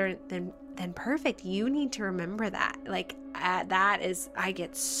 done is better than perfect. You need to remember that. Like that is, I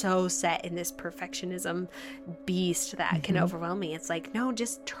get so set in this perfectionism beast that can overwhelm me. It's like, no,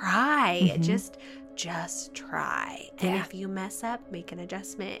 just try. Just try. And if you mess up, make an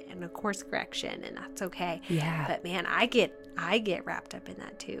adjustment and a course correction, and that's okay. Yeah. But man, I get wrapped up in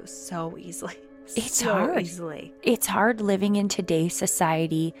that too so easily. It's hard. It's hard living in today's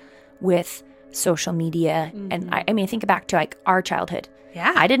society with social media. And I mean, think back to like our childhood.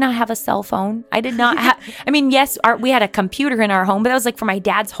 Yeah. I did not have a cell phone. I did not have, I mean, yes, we had a computer in our home, but that was like for my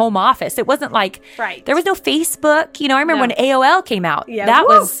dad's home office. It wasn't like, there was no Facebook. You know, I remember when AOL came out. Yeah. That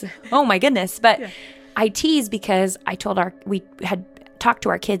was, oh my goodness. But I tease because we had talked to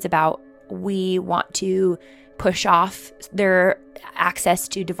our kids about, we want to push off their access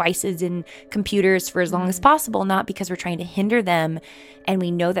to devices and computers for as long as possible, not because we're trying to hinder them. And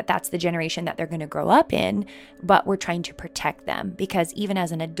we know that that's the generation that they're going to grow up in, but we're trying to protect them, because even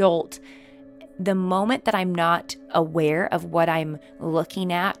as an adult, the moment that I'm not aware of what I'm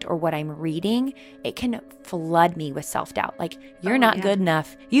looking at or what I'm reading, it can flood me with self-doubt. Like, you're not good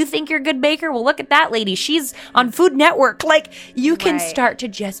enough. You think you're a good baker? Well, look at that lady. She's on Food Network. Like, you can start to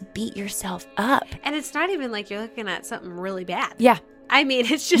just beat yourself up. And it's not even like you're looking at something really bad. Yeah. I mean,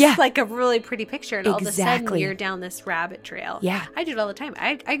 it's just like a really pretty picture, and all of a sudden Exactly. you're down this rabbit trail. Yeah. I do it all the time.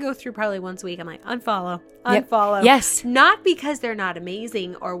 I go through probably once a week. I'm like, unfollow. Yes. Not because they're not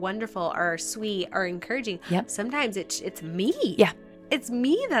amazing or wonderful or sweet or encouraging. Yep. Sometimes it's me. Yeah. It's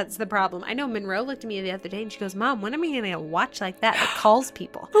me that's the problem. I know Monroe looked at me the other day and she goes, Mom, when am I going to watch like that calls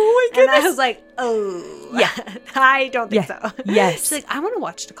people? Oh my goodness. And I was like, oh. Yeah. I don't think so. Yes. She's like, I want to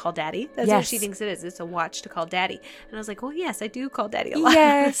watch to call Daddy. That's what she thinks it is. It's a watch to call Daddy. And I was like, well, yes, I do call Daddy a lot.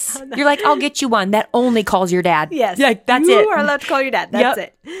 Yes. You're like, I'll get you one that only calls your dad. Yes. Yeah, that's you it. You are allowed to call your dad. That's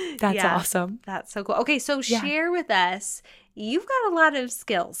it. That's awesome. That's so cool. Okay, so share with us. You've got a lot of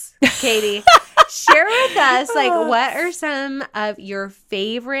skills, Katie. Share with us, like, what are some of your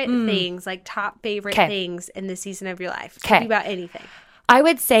favorite things, like top favorite things in this season of your life? Could be about anything. I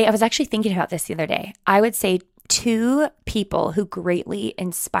would say, I was actually thinking about this the other day. I would say 2 people who greatly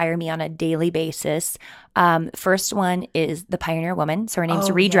inspire me on a daily basis. First one is the Pioneer Woman. So her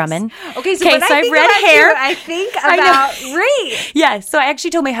name's Ree Drummond. Okay, so I've red hair. I think about Ree. Yeah. So I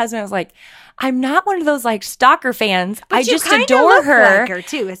actually told my husband, I was like, I'm not one of those like stalker fans. But I you just kinda adore look her. like her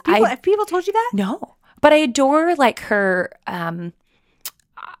too. Have people told you that? No, but I adore like her.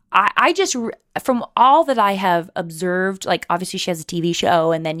 I just, from all that I have observed, like obviously she has a TV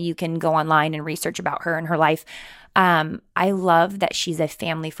show and then you can go online and research about her and her life. I love that she's a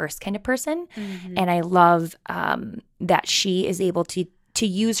family first kind of person. Mm-hmm. And I love that she is able to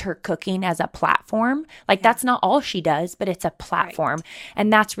use her cooking as a platform. Like that's not all she does, but it's a platform. Right.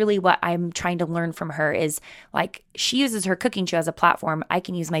 And that's really what I'm trying to learn from her is like she uses her cooking show as a platform. I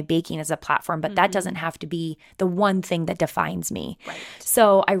can use my baking as a platform, but that doesn't have to be the one thing that defines me. Right.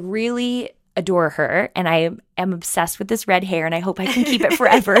 So I really adore her and I am obsessed with this red hair and I hope I can keep it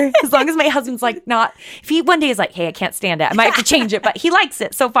forever as long as my husband's like not, if he one day is like, hey, I can't stand it, I might have to change it, but he likes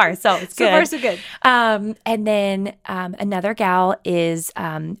it so far, so it's good. So far so good. And then another gal is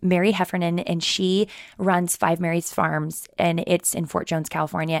Mary Heffernan and she runs Five Mary's Farms and it's in Fort Jones,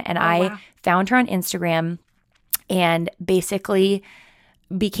 California, and I found her on Instagram and basically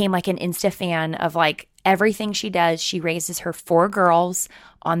became like an Insta fan of like everything she does. She raises her 4 girls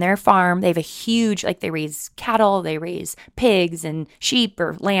on their farm. They have a huge, like they raise cattle, they raise pigs and sheep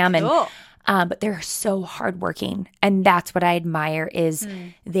or lamb. Cool. And but they're so hardworking. And that's what I admire is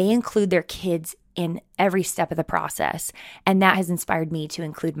they include their kids in every step of the process. And that has inspired me to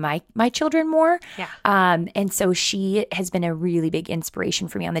include my children more. Yeah. And so she has been a really big inspiration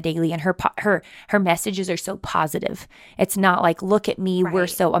for me on the daily. And her messages are so positive. It's not like, look at me, we're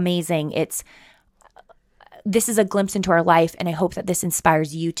so amazing. It's, this is a glimpse into our life, and I hope that this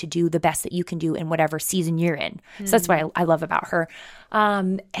inspires you to do the best that you can do in whatever season you're in. So that's what I love about her.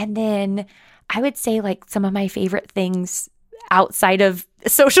 And then I would say like some of my favorite things outside of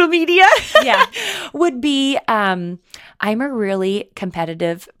social media would be I'm a really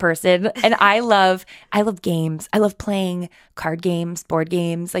competitive person and I love games. I love playing card games, board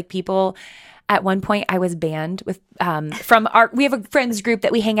games. Like people at one point I was banned with from we have a friends group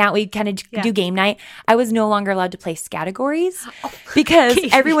that we hang out, we kind of do game night. I was no longer allowed to play categories because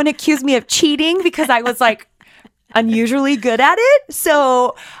everyone accused me of cheating because I was like unusually good at it.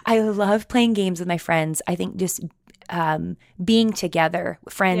 So I love playing games with my friends. I think just being together,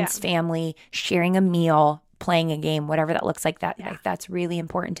 friends, family, sharing a meal, playing a game, whatever that looks like, that's really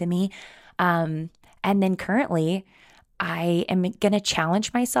important to me. And then currently, I am going to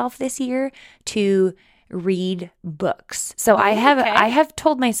challenge myself this year to read books. So I have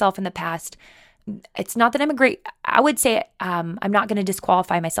told myself in the past, it's not that I would say I'm not going to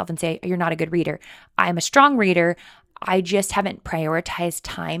disqualify myself and say you're not a good reader. I'm a strong reader. I just haven't prioritized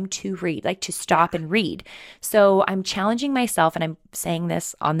time to read, like to stop and read. So I'm challenging myself, and I'm saying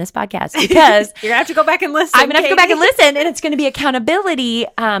this on this podcast because you're gonna have to go back and listen. I'm gonna have to go back and listen, and it's gonna be accountability.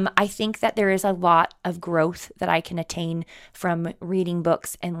 I think that there is a lot of growth that I can attain from reading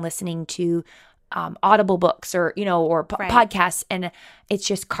books and listening to Audible books or podcasts, and it's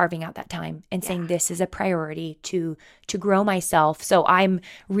just carving out that time and saying this is a priority to grow myself. So I'm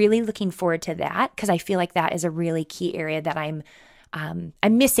really looking forward to that because I feel like that is a really key area that I'm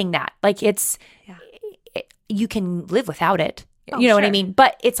missing that. Like you can live without it. You know what I mean?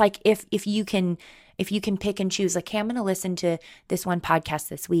 But it's like if if you can pick and choose, like, hey, I'm going to listen to this one podcast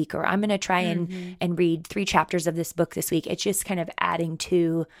this week, or I'm going to try and read 3 chapters of this book this week. It's just kind of adding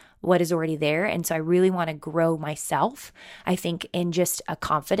to what is already there. And so I really want to grow myself, I think, in just a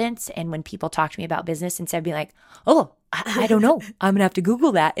confidence. And when people talk to me about business, instead of being like, oh, I don't know, I'm going to have to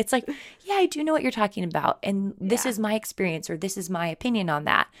Google that. It's like, yeah, I do know what you're talking about. And this is my experience, or this is my opinion on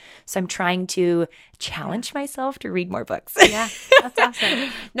that. So I'm trying to challenge myself to read more books. Yeah, that's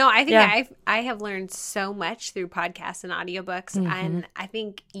awesome. No, I think I have learned so much through podcasts and audiobooks. And I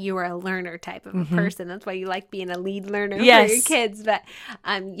think you are a learner type of a person. That's why you like being a lead learner for your kids. But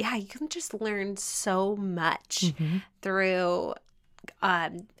you can just learn so much through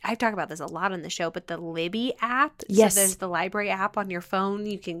I talk about this a lot on the show, but the Libby app. Yes. So there's the library app on your phone.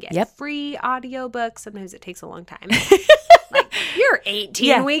 You can get free audiobooks. Sometimes it takes a long time. Like, you're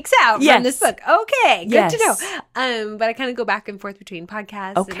 18 weeks out from this book. Okay, good to know. But I kind of go back and forth between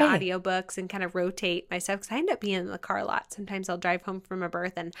podcasts and audiobooks and kind of rotate my stuff because I end up being in the car a lot. Sometimes I'll drive home from a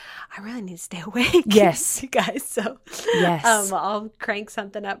birth and I really need to stay awake. Yes. You guys. So I'll crank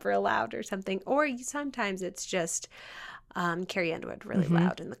something up real loud or something. Or sometimes it's just Carrie Underwood really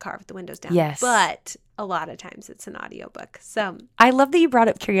loud in the car with the windows down. Yes. But a lot of times it's an audiobook. So I love that you brought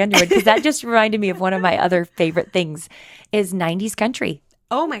up Carrie Underwood, because that just reminded me of one of my other favorite things is 90s country.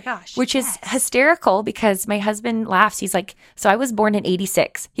 Oh my gosh. Which is hysterical, because my husband laughs. He's like, so I was born in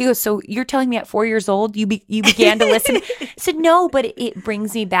 86. He goes, so you're telling me at 4 years old you began to listen? I said, no, but it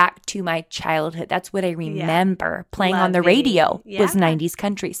brings me back to my childhood. That's what I remember playing on the radio was 90s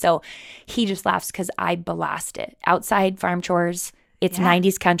country. So he just laughs because I blast it. Outside farm chores, it's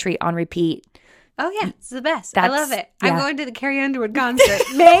 90s country on repeat. Oh, yeah. It's the best. I love it. I'm going to the Carrie Underwood concert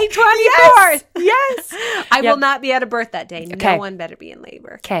May 24th. Yes. I will not be at a birth that day. No one better be in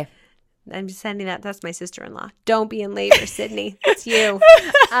labor. Okay. I'm just sending that. That's my sister-in-law. Don't be in labor, Sydney. It's you.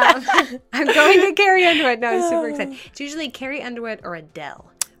 I'm going to Carrie Underwood. No, I'm super excited. It's usually Carrie Underwood or Adele.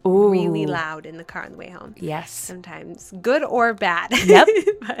 Ooh. Really loud in the car on the way home. Yes. Sometimes good or bad. Yep.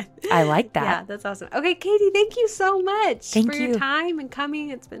 I like that. Yeah, that's awesome. Okay, Katie, thank you so much for your time and coming.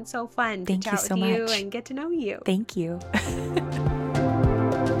 It's been so fun to chat with you and get to know you. Thank you.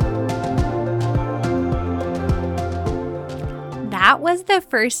 That was the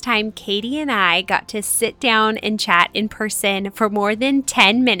first time Katie and I got to sit down and chat in person for more than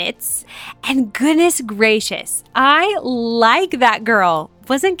 10 minutes. And goodness gracious, I like that girl.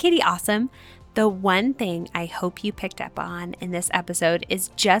 Wasn't Katie awesome? The one thing I hope you picked up on in this episode is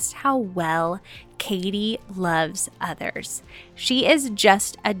just how well Katie loves others. She is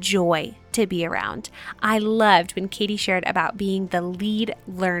just a joy to be around. I loved when Katie shared about being the lead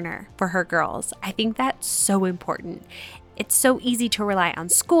learner for her girls. I think that's so important. It's so easy to rely on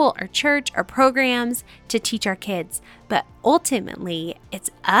school or church or programs to teach our kids, but ultimately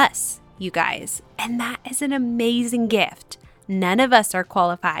it's us, you guys, and that is an amazing gift. None of us are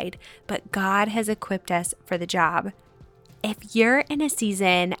qualified, but God has equipped us for the job. If you're in a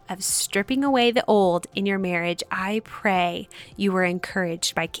season of stripping away the old in your marriage, I pray you were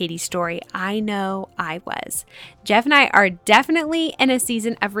encouraged by Katie's story. I know I was. Jeff and I are definitely in a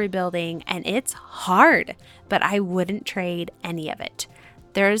season of rebuilding, and it's hard, but I wouldn't trade any of it.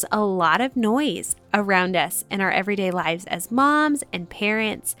 There's a lot of noise around us in our everyday lives as moms and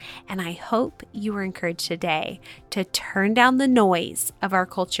parents, and I hope you were encouraged today to turn down the noise of our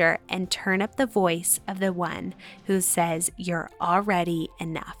culture and turn up the voice of the one who says you're already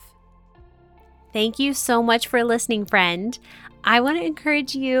enough. Thank you so much for listening, friend. I want to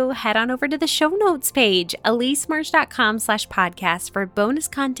encourage you, head on over to the show notes page, elisemarsh.com/podcast for bonus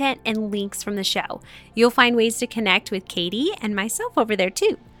content and links from the show. You'll find ways to connect with Katie and myself over there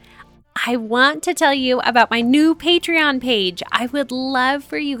too. I want to tell you about my new Patreon page. I would love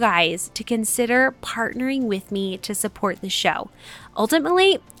for you guys to consider partnering with me to support the show.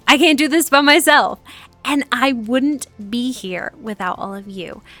 Ultimately, I can't do this by myself. And I wouldn't be here without all of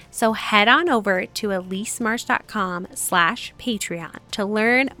you. So head on over to elisemarsh.com/Patreon to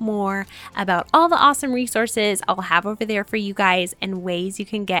learn more about all the awesome resources I'll have over there for you guys and ways you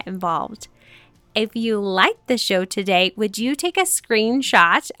can get involved. If you liked the show today, would you take a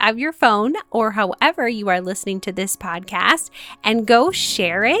screenshot of your phone or however you are listening to this podcast and go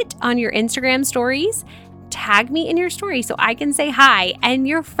share it on your Instagram stories? Tag me in your story so I can say hi, and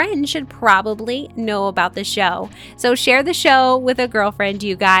your friend should probably know about the show. So share the show with a girlfriend,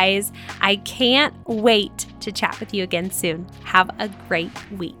 you guys. I can't wait to chat with you again soon. Have a great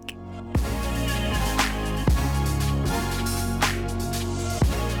week.